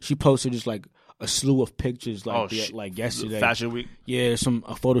 like she posted just like a slew of pictures like yesterday. Fashion Week. Yeah,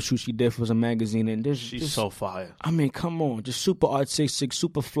 a photo shoot she did for some magazine, and she's so fire. I mean, come on, just super artistic,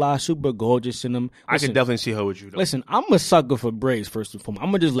 super fly, super gorgeous in them. I can definitely see her with you though. Listen, I'm a sucker for braids first and foremost. I'm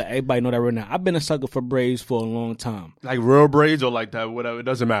gonna just let everybody know that right now. I've been a sucker for braids for a long time. Like real braids or like that, whatever. It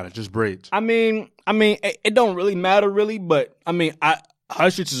doesn't matter, just braids. I mean, it don't really matter really, but I mean,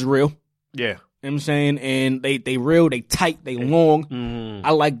 her shit is real. Yeah. You know what I'm saying? And they real, they tight, they long. Mm-hmm.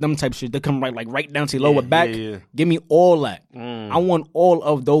 I like them type shit. They come right down to your lower back. Yeah. Give me all that. I want all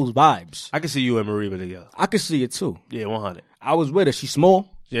of those vibes. I can see you and Mariba together. I can see it too. Yeah, 100. I was with her. She's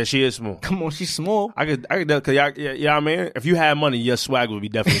small. Yeah, she is small. Come on, she's small. I could, cause I mean, if you had money, your swag would be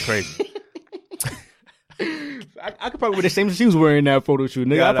definitely crazy. I could probably wear the same as she was wearing that photo shoot,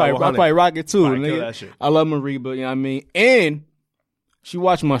 nigga. I probably rock it too, nigga. That shit. I love Mariba, you know what I mean? And she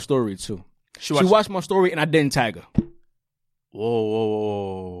watched my story too. She watched my story and I didn't tag her.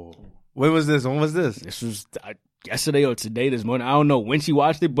 Whoa. When was this? This was yesterday or today, this morning. I don't know when she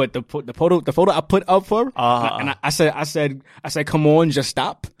watched it, but the photo I put up for her, and I said, come on, just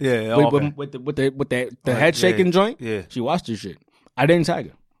stop. Yeah, with the head shaking joint. Yeah, she watched this shit. I didn't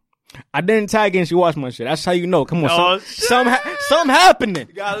tag her. I didn't tag her and she watched my shit. That's how you know. Come on, something happening.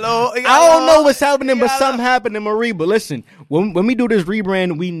 I don't know what's happening, but something happening, Mariba. Listen, when we do this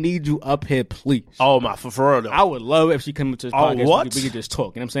rebrand, we need you up here, please. Oh my, for real though. I would love if she came to this podcast. What? We could just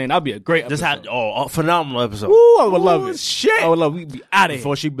talk. You know what I'm saying? That'd be a great episode. A phenomenal episode. Woo, I would love it. Shit. I would love it. We'd be out of here.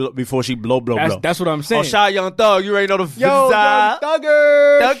 Before she blow. That's what I'm saying. Oh, shout out Young Thug. You already know the Young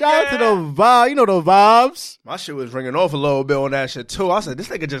Thugger. Shout out to the vibe. You know the vibes. My shit was ringing off a little bit on that shit too. I said, this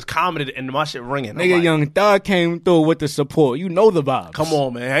nigga just commented and my shit ringing. Nigga, like, Young Thug came through with the support. You know the vibes. Come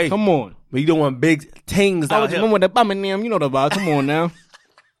on, man. Hey. Come on. We doing big things out here. With the Birmingham, you know the vibe. Come on now.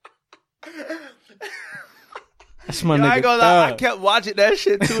 That's my nigga. I ain't gonna lie, I kept watching that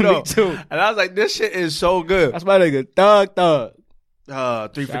shit too though. Me too. And I was like, this shit is so good. That's my nigga Thug.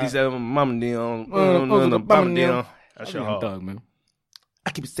 357 Mama Dion. That's your Thug, man.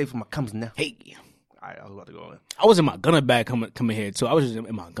 I keep it safe for my comes now. Hey. Alright, I was about to go in. I was in my gunner bag coming here too. I was just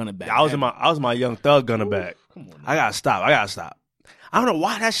in my gunner bag. I was in my Young Thug gunner bag. Come on, I gotta stop. I don't know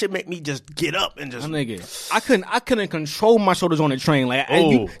why that shit make me just get up and just. My nigga, I couldn't control my shoulders on the train. Like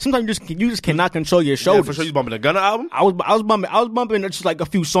sometimes you just cannot control your shoulders. Yeah, for sure, you bumping the Gunna album. I was bumping just like a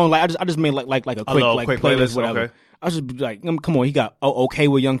few songs. Like I just made like a quick playlist, whatever. Okay. I was just like, come on, he got okay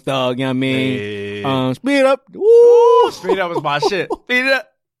with Young Thug. You know what I mean? Hey. Speed Up. Woo! Speed Up was my shit. Speed Up.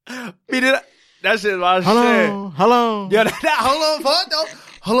 Beat it up. That shit my shit. Hello. Yeah, hold on, fuck though.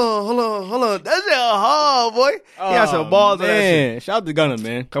 Hold on. That shit hard, boy. He got some balls on that shit. Shout out to Gunna,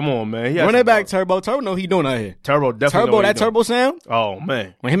 man. Come on, man. Run it back, Turbo. Turbo know he doing out here. Turbo definitely Turbo, that Turbo sound? Oh,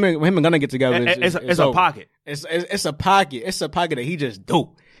 man. When him and Gunna get together, it's a pocket. It's a pocket. It's a pocket that he just do.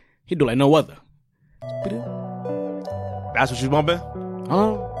 He do like no other. That's what you bumping? Hold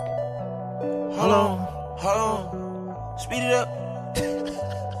on. Speed it up.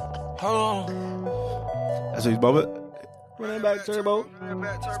 Hold on. That's what he's bumping? Run it back, Turbo.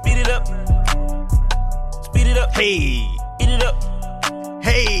 Speed it up. Speed it up. Hey. Eat it up.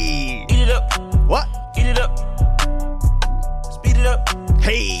 Hey. Eat it up. What? Eat it up. Speed it up.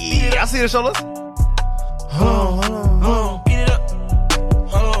 Hey. I see the shoulders. Hold on. Eat it up.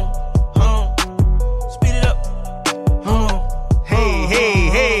 Hold on. Speed it up. Hold on.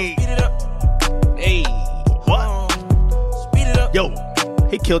 Hey. Speed it up. Hey. What? Speed it up. Yo,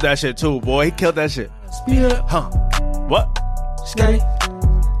 he killed that shit too, boy. He killed that shit. Speed it up. Huh? What? Scotty.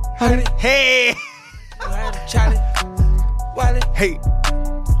 Honey. Hey. Charlie. Wiley. Hey.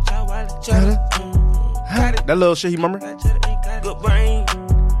 Charlie. That little shit, he remember? Good brain.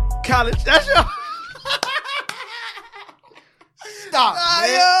 College. That's your. Stop,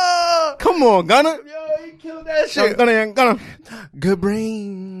 man. Come on, Gunna. Yo, he killed that shit. Gunna. Good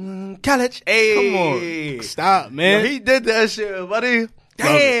brain. College. Hey. Come on. Stop, man. Yo, he did that shit, buddy.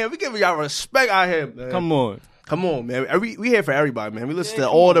 Damn, we giving y'all respect out here, man. Come on, man. We here for everybody, man. We listen to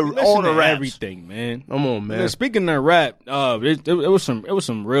all the raps. Everything, man. Come on, man. Speaking of rap, it was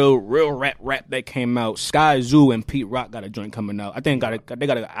some real rap that came out. Sky Zoo and Pete Rock got a joint coming out. I think they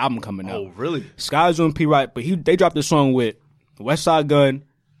got an album coming out. Oh, really? Sky Zoo and Pete Rock, but they dropped a song with Westside Gunn,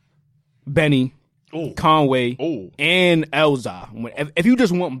 Benny, Conway, and Elza. If you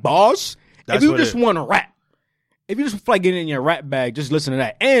just want bars, if you just want to rap. If you just feel like getting in your rap bag, just listen to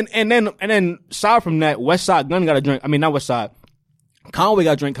that. And then aside from that, Westside Gunn got a drink. I mean, not Westside. Conway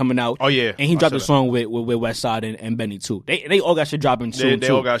got a drink coming out. Oh yeah, and he dropped a song with Westside and Benny too. They all got shit dropping soon. They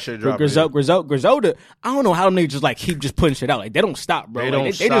all got shit dropping. Griselda. I don't know how them niggas just like keep just putting shit out. Like they don't stop, bro.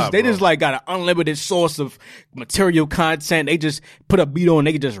 They just like got an unlimited source of material content. They just put a beat on.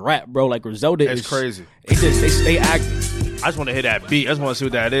 They can just rap, bro. Like Griselda is crazy. They stay active. I just want to hear that beat. I just want to see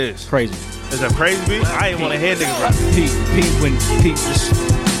what that is. Crazy. Is that crazy beat? I ain't want to hear niggas rap. Pete when Pete just.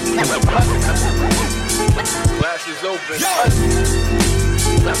 Glass is open.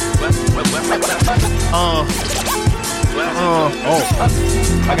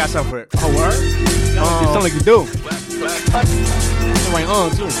 I got something for it. Oh, word? It sound like you do. It's right on,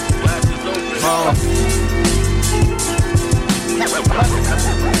 too.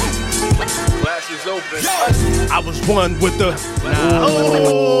 Glass is open. I was one with the.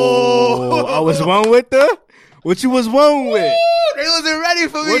 I was one with the. What you was one with? They wasn't ready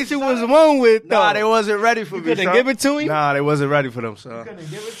for me. What you was one with, though? Nah, they wasn't ready for me. You couldn't give it to him? Nah, they wasn't ready for them, son. You couldn't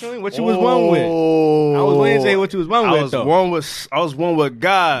give it to him? What you was one with? I was waiting to say what you was one with, though. I was one with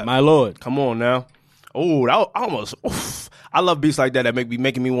God. My Lord. Come on now. Oh, that almost. Oof. I love beats like that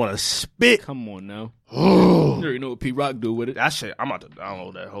making me want to spit. Come on now. You already know what Pete Rock do with it. That shit, I'm about to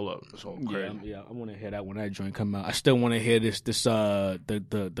download that. Hold up. It's all crazy. Yeah, I want to hear that when that joint come out. I still want to hear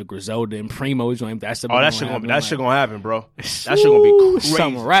the Griselda and Primo joint. That shit gonna happen, bro. That shit gonna be crazy.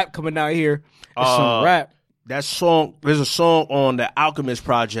 Some rap coming out here. Some rap. That song, there's a song on the Alchemist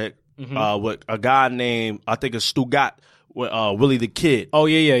project with a guy named, I think it's Stugat, with Willie the Kid. Oh,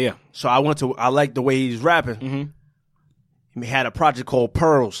 yeah. So I like the way he's rapping. Mm-hmm. He had a project called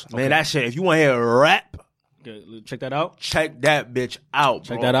Pearls. Okay. Man, that shit, if you want to hear rap, check that out. Check that bitch out,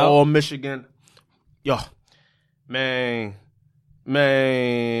 bro. Check that out. All Michigan. Yo, man.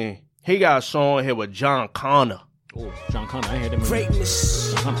 He got a song here with John Connor. Oh, John Connor, I heard him.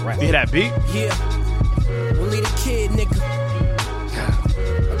 Greatness. John Connor rap. You hear that beat? Yeah. Willie the Kid, nigga.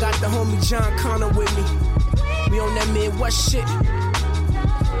 I got the homie John Connor with me. We on that Midwest shit.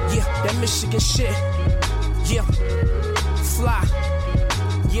 Yeah, that Michigan shit. Yeah. Fly.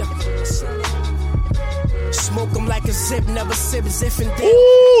 Yeah. Smoke him like a zip, never sip Zippin' dip.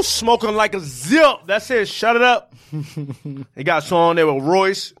 Ooh, smoke him like a zip. That's it. Shut it up. He got a song there with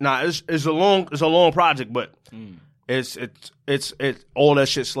Royce. Nah, it's a long project, but it's all that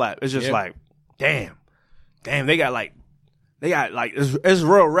shit slap. It's just like, damn, they got like it's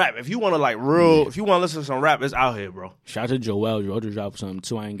real rap. If you want to if you want to listen to some rap, it's out here, bro. Shout out to Joel. Joel just dropped something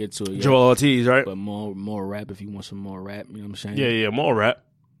too. I ain't get to it yet. Joel Ortiz, right? But more rap if you want some more rap. You know what I'm saying? Yeah, more rap.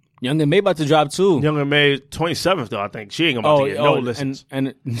 Young and May about to drop too. Young and May 27th though. I think she ain't about to get no listens.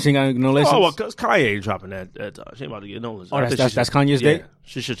 And she ain't gonna get no listens. Oh, well, cause Kanye ain't dropping that. She ain't about to get no listens. Oh, that's Kanye's date.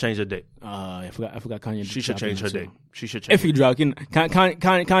 She should change her date. I forgot Kanye. She should change her date. She should change. If he drop,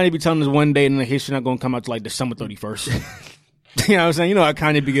 Kanye be telling us one day and then his shit not gonna come out to like December 31st. You know what I'm saying? You know how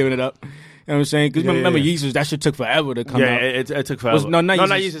Kanye be giving it up. You know what I'm saying? Because remember Yeezus, that shit took forever to come out. Yeah, it took forever. Not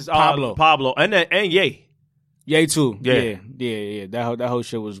Yeezus. Pablo, and Ye. Ye too. Yeah. That whole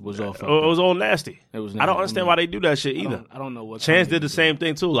shit was off. It was all nasty. It was. I don't understand why they do that shit either. I don't know what. Chance did the same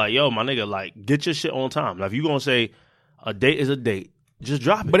thing too. Like, yo, my nigga, like, get your shit on time. Like, if you gonna say a date is a date, just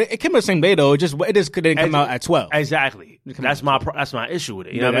drop it. But it came out the same day though. It just couldn't come out at 12. Exactly. That's my issue with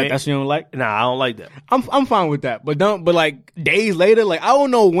it. You know what I mean? That's what you don't like? Nah, I don't like that. I'm fine with that. But like days later, like I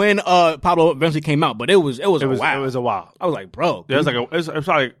don't know when Pablo eventually came out, but it was a while. It was a while. I was like, bro. It was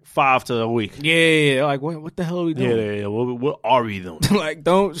probably 5 to a week. Yeah. Like what the hell are we doing? Yeah. What are we doing? Like,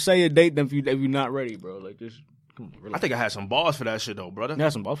 don't say a date if you're not ready, bro. Like just come on, I think I had some balls for that shit though, brother. You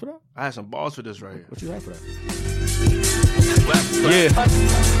had some balls for that? I had some balls for this right here. What you had for that? Yeah.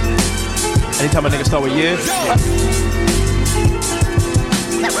 Anytime a nigga start with yeah.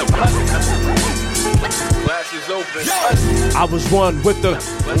 Glasses open. I was one with the.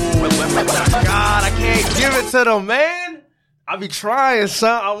 God, I can't give it to them, man. I be trying,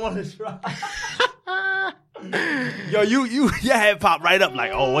 son. I want to try. Yo, your head popped right up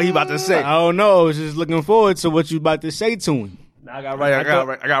like, oh, what he about to say? I don't know. I was just looking forward to what you about to say to him. I got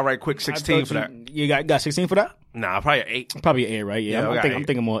right quick 16 for that. You got 16 for that? Nah, probably 8. Probably an 8, right? Yeah, I'm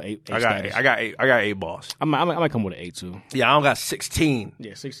thinking more 8. I got 8 balls. I might come with an 8 too. Yeah, I don't got 16.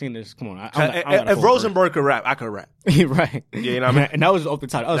 Yeah, 16 is, come on. If Rosenberg could rap, I could rap. Right. Yeah, you know what I mean? And that was off the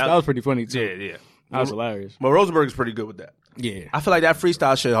top. That was pretty funny too. Yeah. That was hilarious. But Rosenberg is pretty good with that. Yeah. I feel like that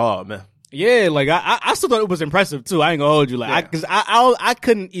freestyle shit hard, man. Yeah, like I still thought it was impressive too. I ain't gonna hold you, like, because I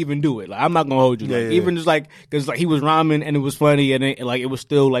couldn't even do it. Like, I'm not gonna hold you, like, even just like because like he was rhyming and it was funny and it was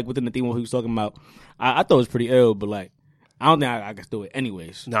still like within the theme of what he was talking about. I thought it was pretty ill, but like I don't think I could do it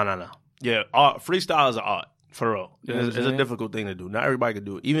anyways. No. Yeah, art, freestyle is an art for real. It's a difficult thing to do. Not everybody can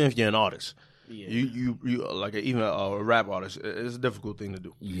do it, even if you're an artist. Yeah. You like even a rap artist, it's a difficult thing to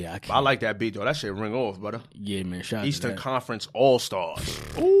do. Yeah, I like that beat though. That shit ring off, brother. Yeah, man. Shout Eastern Conference All Stars.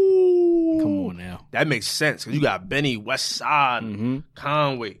 Ooh, come on now. That makes sense because you got Benny, West Side,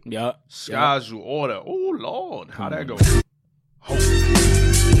 Conway, Skyzoo, Order. Oh Lord, how that go?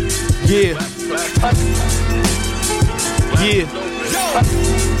 Yeah.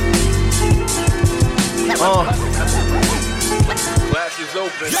 Glasses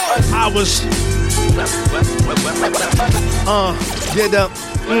open. I was get up.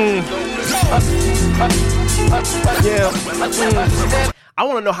 I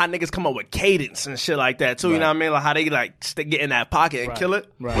want to know how niggas come up with cadence and shit like that too. Right. You know what I mean? Like how they like get in that pocket and kill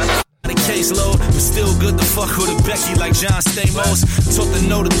it. Right. The caseload was still good to fuck with a Becky like John Stamos. Taught the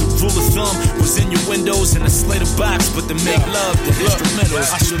note that the rule of thumb was in your windows and a Slater box, but to make love the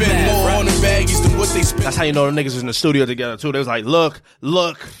instrumentals. I spend more on the baggies than what they spend. That's how you know the niggas was in the studio together too. They was like, look.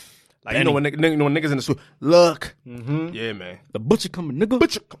 Like Benny. You know when niggas in the studio, look. Yeah, man. The butcher coming, nigga.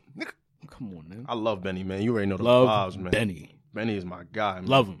 Come on, man. I love Benny, man. You already know the vibes, man. Benny is my guy, man.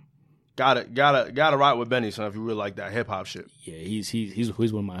 Love him. Gotta ride with Benny, son. If you really like that hip hop shit. Yeah, he's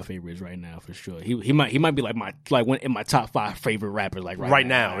one of my favorites right now for sure. He might be like one in my top 5 favorite rappers like right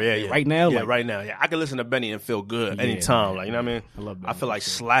now. Yeah. Right now, yeah, right now. Yeah, I can listen to Benny and feel good anytime. Like, you know what I mean? I love Benny. I feel like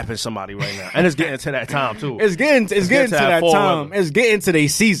slapping somebody right now, and it's getting to that time too. It's getting to that time. Weather. It's getting to their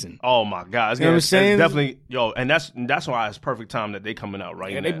season. Oh my god, you know what I'm saying? It's definitely and that's why it's perfect time that they coming out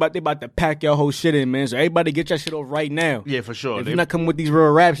right now. They about to pack your whole shit in, man. So everybody get your shit off right now. Yeah, for sure. If you're not coming with these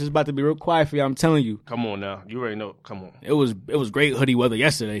real raps, it's about to be real quiet for you. I'm telling you. Come on now, you already know. Come on. It was great hoodie weather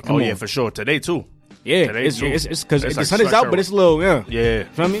yesterday. Come on. Yeah, for sure. Today too. Yeah, it's because the sun is out, but it's a little yeah.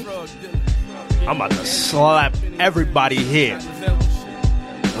 Feel me? I'm about to slap everybody here.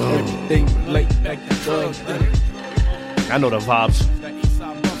 Everything like I know the vibes.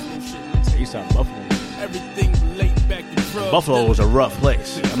 Eastside Buffalo. Everything late back to Buffalo was a rough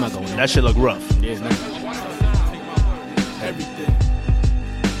place. Yeah, I'm not going there. That shit look rough. Yeah, it's not. Everything.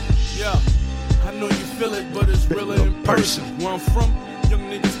 Yeah, I know you feel it, but it's realer in person. Where I'm from, young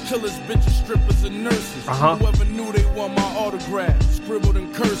niggas, killers, bitches, strippers, and nurses. Whoever knew they want my autograph, scribbled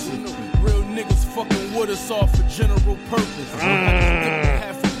in cursive. Real niggas fucking with us all for general purpose.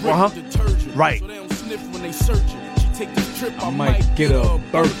 Detergent, right. So they don't sniff when they searching. She take this trip, I might get a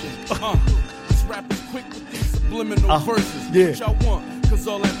Birkin. This rapper's quick with these subliminal verses. Yeah. What y'all want? Cause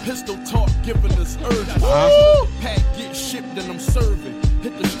all that pistol talk giving us urges. Pack get shipped and I'm serving.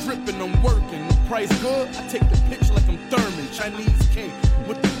 Hit the strip and I'm working. The price good, I take the picture like I'm Thurman. Chinese K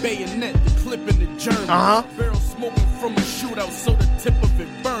with the bayonet, the clip in the German. Barrel smoking from a shootout, so the tip of it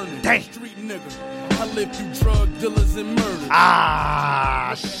burning. Dang. Street nigga, I live through drug dealers and murder.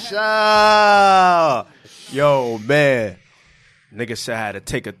 Yo, man. Niggas said I had to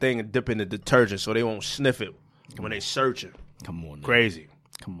take a thing and dip in the detergent so they won't sniff it when they searching. Come on, now. Crazy.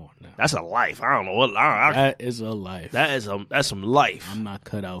 Come on now. That's a life. I don't know what. That is a life. That's some life. I'm not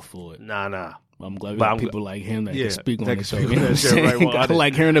cut out for it. Nah. I'm glad we got people like him that can speak on that the show. can You know what I'm speak on that shit, saying? right, I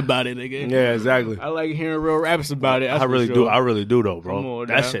like hearing about it, nigga. Yeah, exactly. I like hearing real raps about it. I really do. I really do, though, bro. Come on,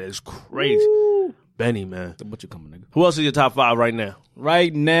 that now. shit is crazy. Woo. Benny, man. What you coming, nigga? Who else is your top 5 right now?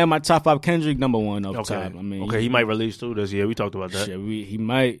 Right now, my top 5, Kendrick, number 1 off the top. I mean, he might release too this year. We talked about that. Shit, he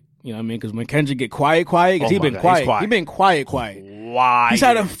might. You know what I mean? Because when Kendrick get quiet, because he been quiet. He been quiet. Why? He's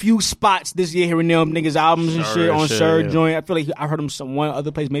had a few spots this year here and there on niggas' albums and shit on Sir joint. I feel like I heard him one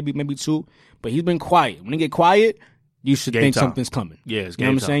other place, maybe 2. But he's been quiet. When he get quiet, you should think something's coming. Yeah, it's game time. You know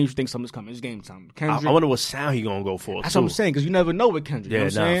what I'm time. saying? You should think something's coming. It's game time. Kendrick, I wonder what sound he gonna go for. That's what I'm saying, because you never know with Kendrick. Yeah,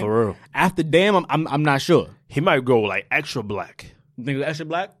 you know what I'm saying? for real. After Damn, I'm not sure. He might go like extra black. You think extra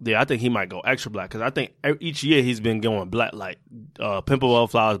black? Yeah, I think he might go extra black because I think each year he's been going black. Like Pimp a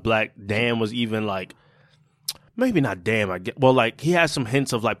Wallflower's black. Damn was even like maybe not Damn. I get like he has some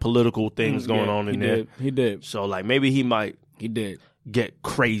hints of like political things going on in there. He did. So like maybe he might. He did. Get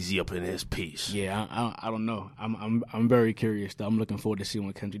crazy up in his piece. Yeah, I don't know. I'm very curious though. I'm looking forward to see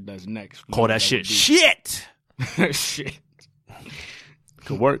what Kendrick does next. Call that shit shit. Shit.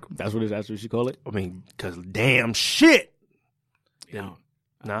 Could work. That's what you call it. I mean, cause damn shit. Yeah.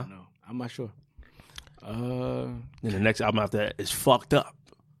 Nah. No, I'm not sure. Then the next album after that is fucked up.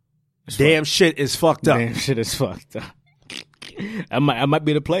 Damn shit is fucked up. Damn shit is fucked up. I might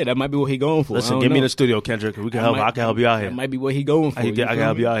be the play. That might be what he going for. Listen, get me in the studio, Kendrick. We can help. I can help you out here. That might be what he going for. I can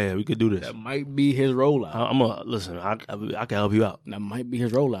help you out here. We could do this. That might be his rollout. Listen. I can help you out. That might be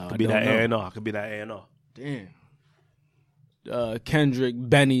his rollout. Could be that A&R. Could be that A&R. Damn. Kendrick,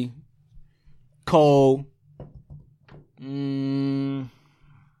 Benny, Cole. Who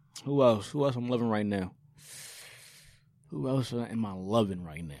else? Who else I'm loving right now? Who else am I loving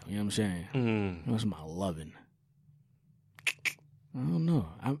right now? You know what I'm saying? Who else am I loving? I don't know.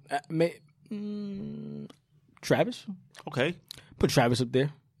 Travis. Okay. Put Travis up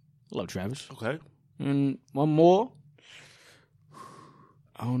there. Love Travis. Okay. And one more.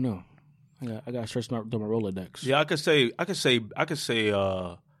 I don't know. I got to search my Rolodex. Yeah, I could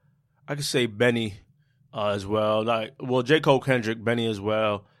say Benny as well. Like, well, J. Cole, Kendrick, Benny as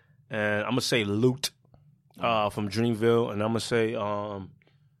well, and I'm gonna say Lute from Dreamville, and I'm gonna say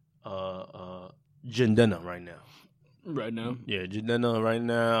Jindena right now. Right now? Yeah, Jindena right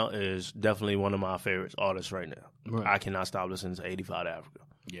now is definitely one of my favorite artists right now. Right. I cannot stop listening to 85 to Africa.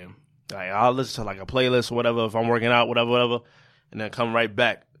 Yeah. Like, I'll listen to like a playlist or whatever if I'm working out, whatever, and then come right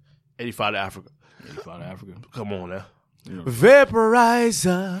back. 85 to Africa. 85 to Africa. Come on now. Yeah.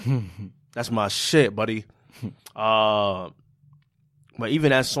 Vaporizer. That's my shit, buddy. But even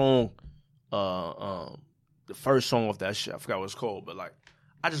that song, the first song of that shit, I forgot what it's called, but like,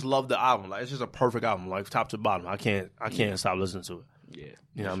 I just love the album. Like, it's just a perfect album, like top to bottom. I can't stop listening to it. Yeah.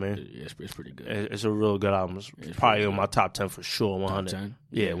 You know what I mean? Yeah, it's pretty good. It's a real good album. It's probably in my top 10 for sure. 100. Top 10?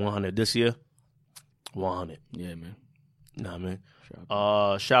 Yeah, 100 this year. 100. Yeah, man. You know what I mean?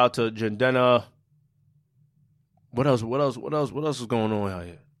 Shout out to Jindena. What else is going on out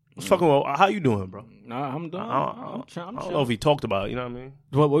here? What's fucking well, how you doing, bro? Nah, I'm done. I don't know if he talked about it, you know what I mean?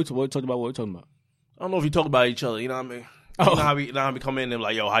 What we talking about? What we talking about? I don't know if he talked about each other, you know what I mean? Oh. You know how we come in and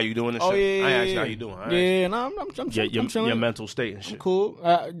like, yo, how you doing and shit? Yeah, I ask you how you doing. I'm chilling. Your mental state and shit. I'm cool.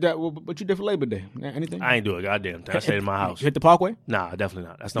 What you did for Labor Day? Anything? I ain't do a goddamn thing. I stayed in my house. You hit the Parkway? Nah, definitely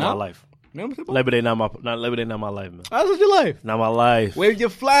not. That's not my life. No? Labor Day not my life, man. That's your life. Not my life. Wave your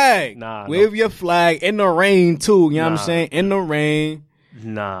flag. Wave your flag in the rain too. You know what I'm saying? In the rain.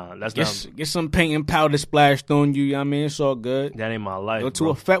 Nah, that's not. Get some paint and powder splashed on you. You know what I mean? It's all good. That ain't my life. Go to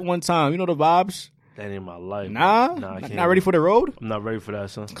a fete one time. You know the vibes. That ain't my life. Nah, not ready for the road. I'm not ready for that,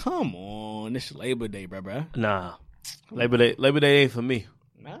 son. Come on, this is Labor Day, bro. Nah, Labor Day ain't for me.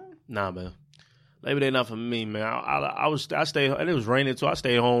 Nah, man. Labor Day not for me, man. I stayed, and it was raining too. I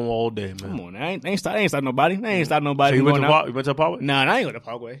stayed home all day, man. Come on, I ain't stop nobody. I ain't stop nobody. So you went to the Parkway? Nah, I ain't go to the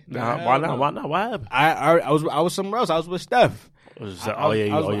Parkway. Nah, why not? Why not? What happened? I was somewhere else. I was with Steph. I was with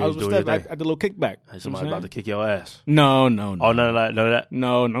Steph at the little kickback. Somebody about to kick your ass. No. Oh, none of that.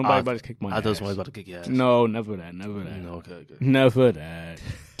 No, nobody about to kick my ass. I thought somebody about to kick your ass. No, never that. Okay. Never that.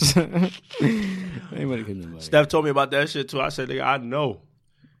 Anybody kick nobody. Steph told me about that shit too. I said, nigga, I know.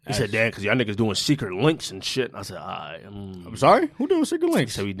 He said, damn, because y'all niggas doing secret links and shit. I said, all right. I'm sorry? Who doing secret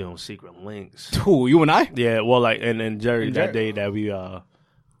links? He said we doing secret links. Who, you and I? Yeah, well, like, and then Jerry, that day that we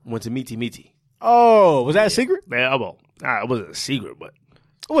went to Meaty. Oh, was that a secret? Yeah, well, it wasn't a secret, but.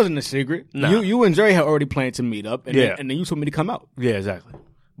 It wasn't a secret. Nah. You and Jerry had already planned to meet up, and, yeah. then you told me to come out. Yeah, exactly.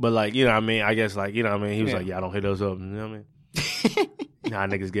 But, like, you know what I mean? I guess, like, you know what I mean? He was like, yeah, don't hit us up. You know what I mean? Nah,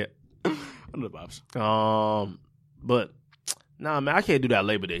 niggas get. Under the vibes. But, nah, man, I can't do that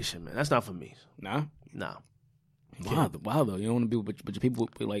Labor Day shit, man. That's not for me. Nah? Nah. Wow, though. You don't want to be with your people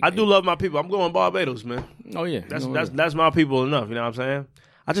like... I do love my people. I'm going Barbados, man. Oh, yeah. That's my people enough, you know what I'm saying?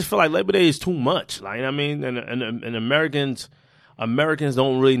 I just feel like Labor Day is too much. Like, you know what I mean? And Americans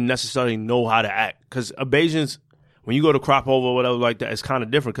don't really necessarily know how to act. Because Bajans, when you go to crop over or whatever like that, it's kind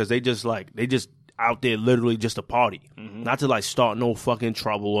of different because they just out there literally just to party. Mm-hmm. Not to, like, start no fucking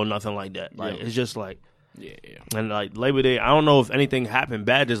trouble or nothing like that. Like, it's just like... Yeah. And, like, Labor Day, I don't know if anything happened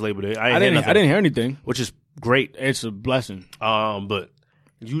bad this Labor Day. I didn't hear anything. Which is great. It's a blessing. But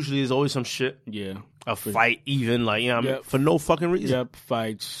usually there's always some shit. Yeah. A fight even, like, you know what I mean? For no fucking reason. Yep,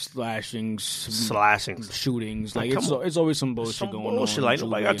 fights, slashings, shootings. Like, it's always some bullshit going on. Like,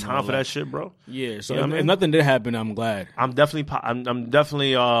 nobody got time for that shit, bro. Yeah, so if nothing did happen, I'm glad. I'm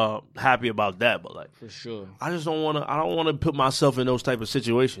definitely happy about that, but, like, for sure. I don't want to put myself in those type of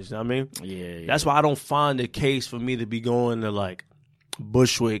situations, you know what I mean? Yeah. That's why I don't find the case for me to be going to, like,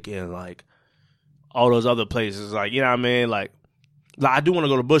 Bushwick and, like, all those other places. Like, you know what I mean? Like I do want to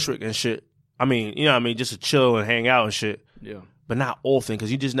go to Bushwick and shit. I mean, you know what I mean? Just to chill and hang out and shit. Yeah. But not often,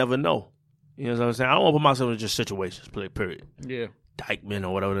 because you just never know. You know what I'm saying? I don't want to put myself in just situations, period. Yeah. Dykeman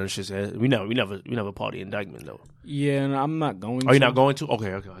or whatever that shit says. We never party in Dykeman, though. Yeah, and I'm not going to. Oh, you're not going to?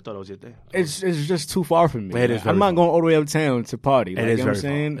 Okay. I thought that was your thing. It's just too far from me. It is I'm not going all the way uptown to party. Like, it is you know what I'm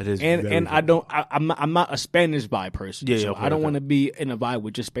saying? It is and I'm not a Spanish vibe person. Yeah, so I don't want to be in a vibe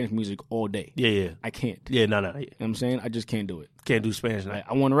with just Spanish music all day. Yeah. I can't. Yeah, no. You know what I'm saying? I just can't do it. Can't do Spanish now. Like,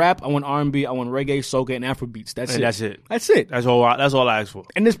 I want rap, I want R&B, I want reggae, soca, and Afrobeats. That's it. That's all I ask for.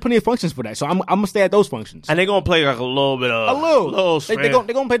 And there's plenty of functions for that, so I'm gonna stay at those functions. And they're gonna play like a little bit of They're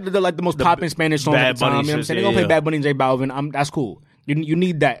gonna play the most popping Spanish songs at the time. You know what I'm saying? They're gonna play Bad Bunny and J Balvin. That's cool. You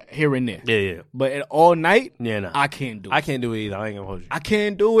need that here and there. Yeah. But all night, nah. I can't do it. I can't do it either. I ain't gonna hold you. I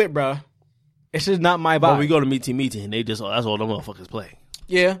can't do it, bro. It's just not my vibe. But we go to Meaty, and that's all them motherfuckers play.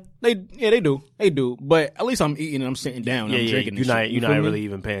 Yeah, they do. But at least I'm eating and I'm sitting down and I'm drinking. You're not really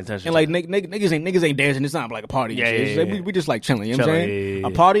even paying attention. And like niggas ain't dancing. It's not like a party. We just like chilling. You know what I'm saying? Yeah.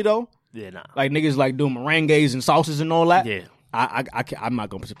 A party though. Yeah, nah. Like niggas like doing merengues and salsas and all that. Yeah. I'm not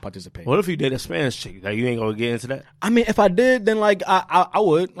gonna participate. What if you date a Spanish chick? Like, you ain't gonna get into that? I mean, if I did, then like I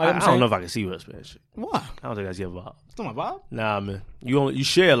would. Like, I don't know if I can see you with a Spanish chick. Why? I don't think that's your vibe. It's not my vibe. Nah, man. You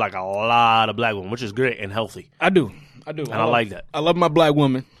share like a lot of black women, which is great and healthy. I do. And I like that. I love my black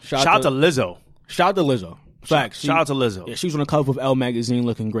woman. Shout out to Lizzo. Shout out to Lizzo. Facts. Shout out to Lizzo. Yeah, she was on the cover of Elle magazine,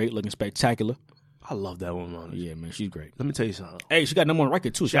 looking great, looking spectacular. I love that woman. Yeah, man, she's great. Let me tell you something. Hey, she got number one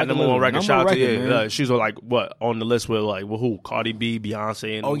record too. She got number one record. Shout out to you. She's like what on the list with like who? Cardi B,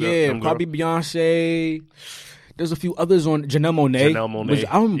 Beyonce, and Cardi B, Beyonce. There's a few others on Janelle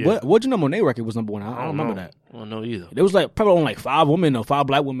Monáe. What Janelle Monáe record was number one? I don't remember that. I don't know either. There was like probably only like 5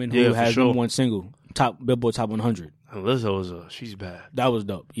 black women who had number one single, Billboard Top 100. And Lizzo she's bad. That was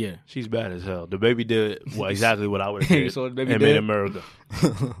dope. Yeah, she's bad as hell. The baby did exactly what I would have did. So the baby and made America.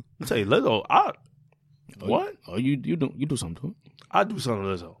 I tell you, Lizzo. What? Oh, you do something to it. I do something to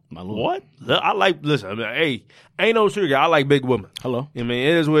Lizzo. My Lord. What? I like, listen, I mean, hey, ain't no sugar. I like big women. Hello. I mean,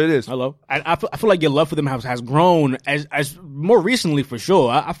 it is what it is. Hello. I feel like your love for them has grown as more recently for sure.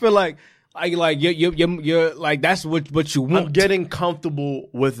 I feel like you're like that's what you want. I'm getting comfortable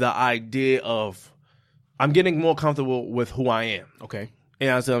with the idea of. I'm getting more comfortable with who I am. Okay. You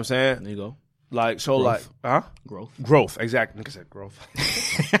know what I'm saying? There you go. Like so, growth. Growth. Exactly. Nigga said growth.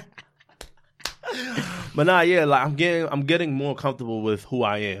 But nah, yeah, like I'm getting more comfortable with who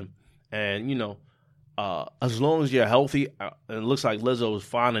I am, and you know, as long as you're healthy, it looks like Lizzo is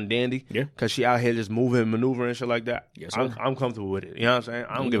fine and dandy. Yeah, because she out here just moving, maneuvering, and shit like that. Yes, I'm comfortable with it. You know what I'm saying?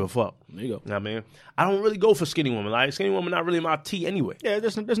 I don't give a fuck. There you go. You know what I mean? I don't really go for skinny women. Like skinny women, not really my tea anyway. Yeah,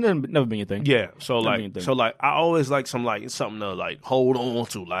 there's never been your thing. Yeah, so like I always like something to like hold on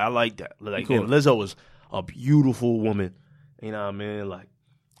to. Like I like that. Like cool. And Lizzo is a beautiful woman. You know what I mean? Like.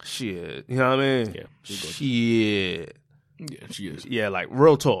 Shit, you know what I mean? Yeah. Shit. Yeah, she is. Yeah, like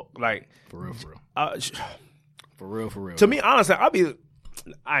real talk, like for real. For real. To me, honestly, I ain't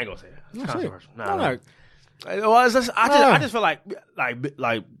gonna say that. It's controversial. I just feel like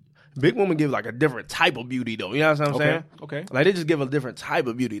big women give like a different type of beauty though. You know what I'm saying? Okay. Like they just give a different type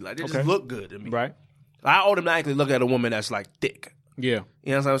of beauty. Like they just look good to me. Right. I automatically look at a woman that's like thick. Yeah.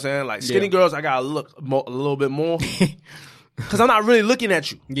 You know what I'm saying? Like skinny girls, I gotta look a little bit more. Because I'm not really looking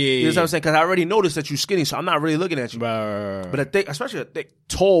at you. Yeah. You know what I'm saying? Because I already noticed that you're skinny, so I'm not really looking at you. Right. But especially a thick,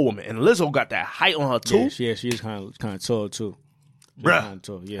 tall woman. And Lizzo got that height on her, too. Yeah, she is kind of tall, too. Bruh.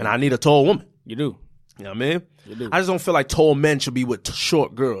 Tall, yeah. And I need a tall woman. You do. You know what I mean? You do. I just don't feel like tall men should be with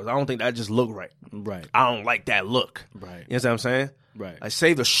short girls. I don't think that just look right. Right. I don't like that look. Right. You know what I'm saying? Right. Like,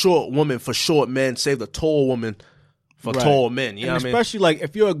 save the short woman for short men. Save the tall woman for tall men. You know what I mean? Especially, like,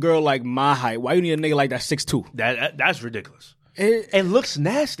 if you're a girl like my height, why you need a nigga like that 6'2"? That's ridiculous. It looks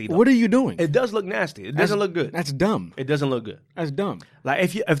nasty, though. What are you doing? It does look nasty. It doesn't look good. That's dumb. It doesn't look good. That's dumb.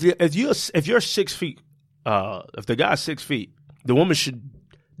 Like, if you're 6 feet, if the guy's 6 feet, the woman should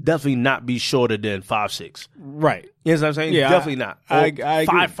definitely not be shorter than 5'6". Right. You know what I'm saying? Yeah, definitely not. I agree.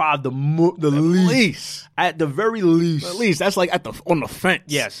 5'5", the least. At the very least. At least that's like on the fence.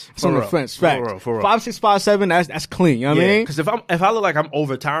 Yes, it's on the fence. Fact. For real. 5'6", 5'7", that's clean. You know what I mean? Because if I look like I'm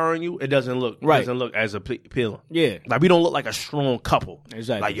overtowering you, it doesn't look as appealing. Yeah. Like we don't look like a strong couple.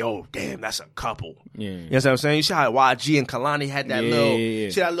 Exactly. Like, yo, damn, that's a couple. Yeah. You know what I'm saying? You see how YG and Kalani had that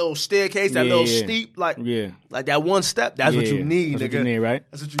see that little staircase, that little steep, like that one step. That's what you need, that's nigga. What you need, right?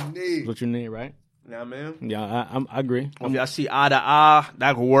 That's what you need. That's what you need, right? You know what I mean? Yeah, I agree. If y'all see eye to eye,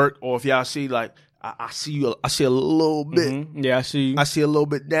 that could work. Or if y'all see like I see a little bit. Mm-hmm. Yeah, I see you. I see a little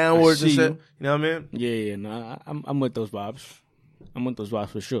bit downwards and shit. You know what I mean? Yeah. No, I'm with those vibes. I'm with those vibes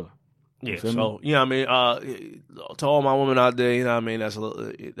for sure. Yeah. So you know what I mean? To all my women out there, you know what I mean?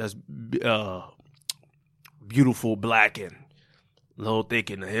 That's beautiful, black and little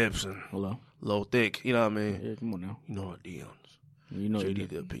thick in the hips and little thick. You know what I mean? Yeah, come on now. You know what DMs. You know JD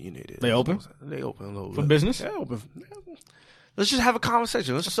the opinionated. They open? They open a little for bit. business. They open. Let's just have a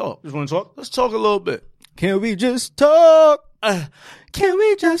conversation. Let's talk. Just want to talk? Let's talk a little bit. Can we just talk? Can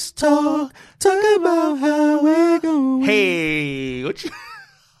we just talk? Talk about how we're going. Hey, what you?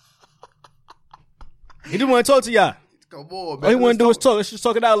 He just want to talk to y'all. Come on, man. All he want to do is talk. Let's just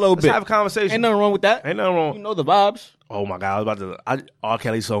talk it out a little bit. Let's have a conversation. Ain't nothing wrong with that. Ain't nothing wrong. You know the vibes. Oh my God, I was about to. R.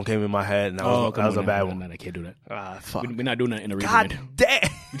 Kelly song came in my head, and that was a bad one. No, I can't do that. Fuck. We're not doing that in a rebrand. God damn.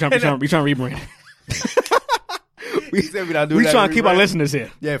 We trying to rebrand. We said we not doing we that. We trying to keep our listeners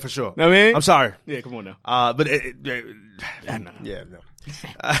here. Yeah, for sure. Know what I mean? I'm sorry. Yeah, come on now. But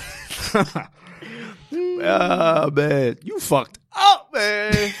no. Man, you fucked up,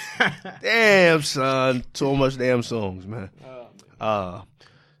 man. Damn, son. So much damn songs, man.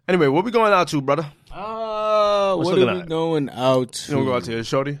 Anyway, what we going out to, brother? What are we going out to? You want to go out to your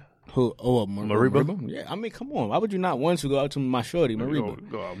shorty? Who? Oh, Mariba? Yeah, I mean, come on. Why would you not want to go out to my shorty, Mariba?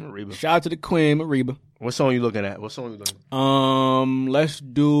 Go out, Mariba. Shout out to the queen, Mariba. What song you looking at? Let's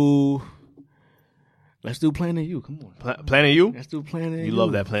do Planet You. Come on. Planet You? Let's do Planet You. You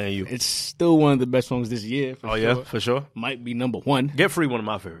love that Planet You. It's still one of the best songs this year. For sure. Yeah, for sure. Might be number one. Get Free, one of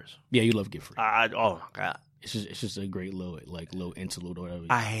my favorites. Yeah, you love Get Free. Oh my God. It's just a great little interlude or whatever.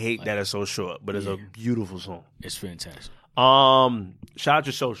 I hate that it's so short, but it's a beautiful song. It's fantastic. Shout out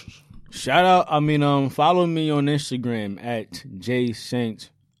your socials. Shout out. Follow me on Instagram at jsaint_.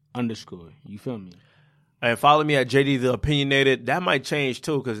 You feel me? And follow me at JD the Opinionated. That might change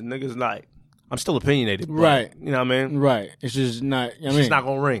too, because niggas like I'm still opinionated, but, right? You know what I mean? Right. It's just not. It's just not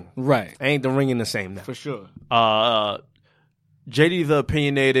gonna ring. Right. Ain't the ringing the same now for sure. JD the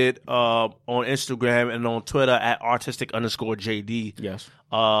Opinionated on Instagram and on Twitter at artistic_JD. Yes.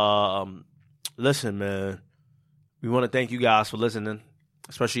 Listen, man, we want to thank you guys for listening,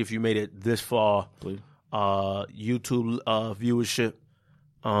 especially if you made it this far. Please. YouTube viewership,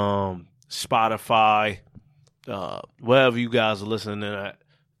 Spotify, wherever you guys are listening at,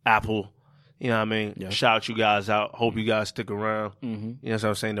 Apple. You know what I mean? Yeah. Shout you guys out. Hope you guys stick around. Mm-hmm. You know what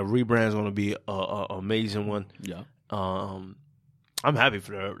I'm saying? The rebrand's going to be an amazing one. Yeah. I'm happy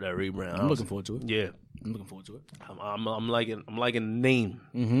for that rebrand. I'm looking forward to it. Yeah, I'm looking forward to it. I'm liking the name.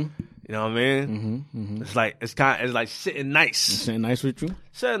 Mm-hmm. You know what I mean? Mm-hmm. Mm-hmm. It's like sitting nice. It's sitting nice with you.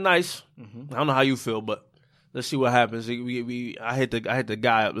 Sitting nice. Mm-hmm. I don't know how you feel, but let's see what happens. I hit the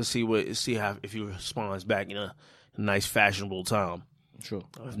guy up. Let's see if he responds back in a nice fashionable time. Sure.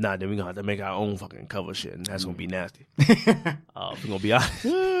 If not, then we're gonna have to make our own fucking cover shit, and that's gonna be nasty. We're gonna be honest.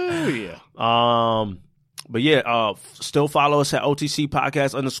 Yeah. But yeah, still follow us at OTC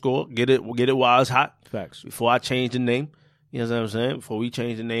Podcast _. Get it while it's hot. Facts. Before I change the name, you know what I'm saying? Before we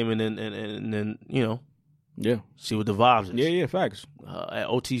change the name and then you know, yeah, see what the vibes is. Yeah, facts. At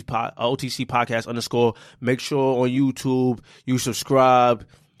OTC Podcast _. Make sure on YouTube you subscribe.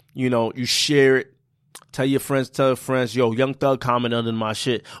 You know, you share it. Tell your friends, yo, Young Thug comment under my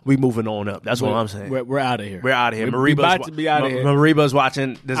shit. We moving on up. That's what I'm saying. We're out of here. We're out of here. We're about to be out of here. Mariba's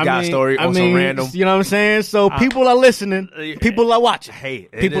watching this guy's story on some random. You know what I'm saying? So people are listening. People are watching. Hey,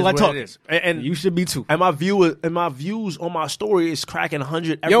 people are talking. And you should be too. And my views on my story is cracking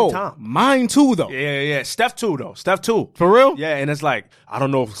 100 every time. Mine too, though. Yeah. Steph too, though. Steph too. For real? Yeah, and it's like, I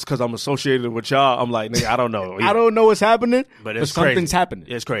don't know if it's because I'm associated with y'all. I'm like, nigga, I don't know. I don't know what's happening, but it's something's crazy. happening.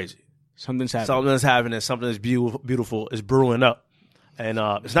 It's crazy. Something's happening. Something's happening. Something is beautiful. Is brewing up, and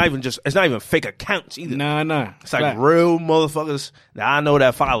it's not even fake accounts either. Nah. It's like real motherfuckers that I know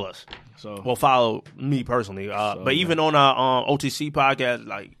that follow us. Will follow me personally. But even on our OTC podcast,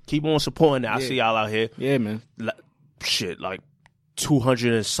 like keep on supporting that. I see y'all out here. Yeah, man. Like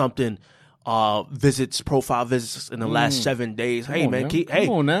 200 and something profile visits in the last 7 days. Hey, man. Come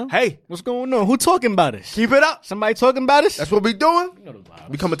on now. Hey. What's going on? Who talking about us? Keep it up. Somebody talking about us? That's what we doing. You know the vibes.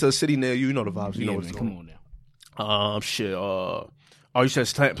 We coming to a city near you. You know the vibes. You know what's going on. Come on now. Shit. You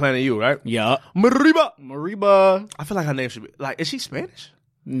said Planet U, right? Yeah. Mariba. I feel like her name should be, like, is she Spanish?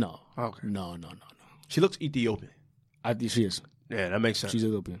 No. Okay. No. She looks Ethiopian. I think she is. Yeah, that makes sense. She's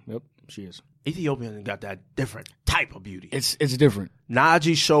Ethiopian. Yep, she is. Ethiopian got that different type of beauty. It's different.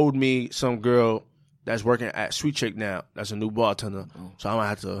 Najee showed me some girl that's working at Sweet Chick now. That's a new bartender. So I'm gonna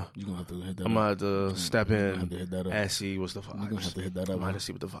have to. You're gonna have to hit that. I'm gonna have to step in hit and see what's the vibes. You're gonna have to hit that up. I'm gonna have to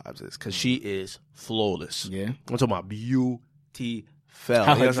see what the vibes is because she is flawless. Yeah, I'm talking about beauty.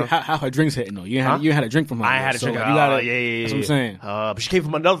 How her drinks hitting though? You had a drink from her. I had a drink. Yeah. That's what I'm saying. But she came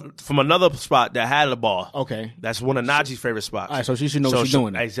from another spot that had a bar. Okay, that's one of Najee's favorite spots. All right, so she should know what she's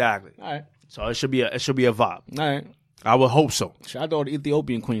doing. Exactly. All right. So it should be a vibe. All right. I would hope so. Shout out to all the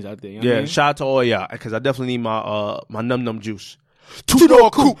Ethiopian queens out there. You know what I mean? Shout out to all y'all because I definitely need my num juice.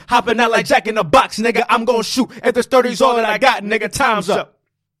 Two-door coupe, hopping out like Jack in the Box, nigga. I'm gonna shoot. If the 30's all that I got, nigga, time's up.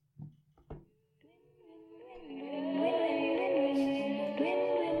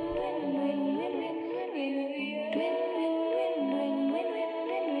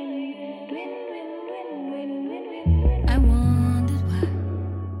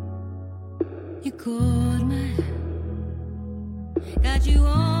 Caught my eye, got you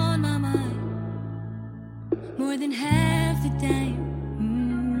on my mind more than half the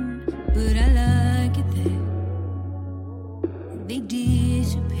time, but I love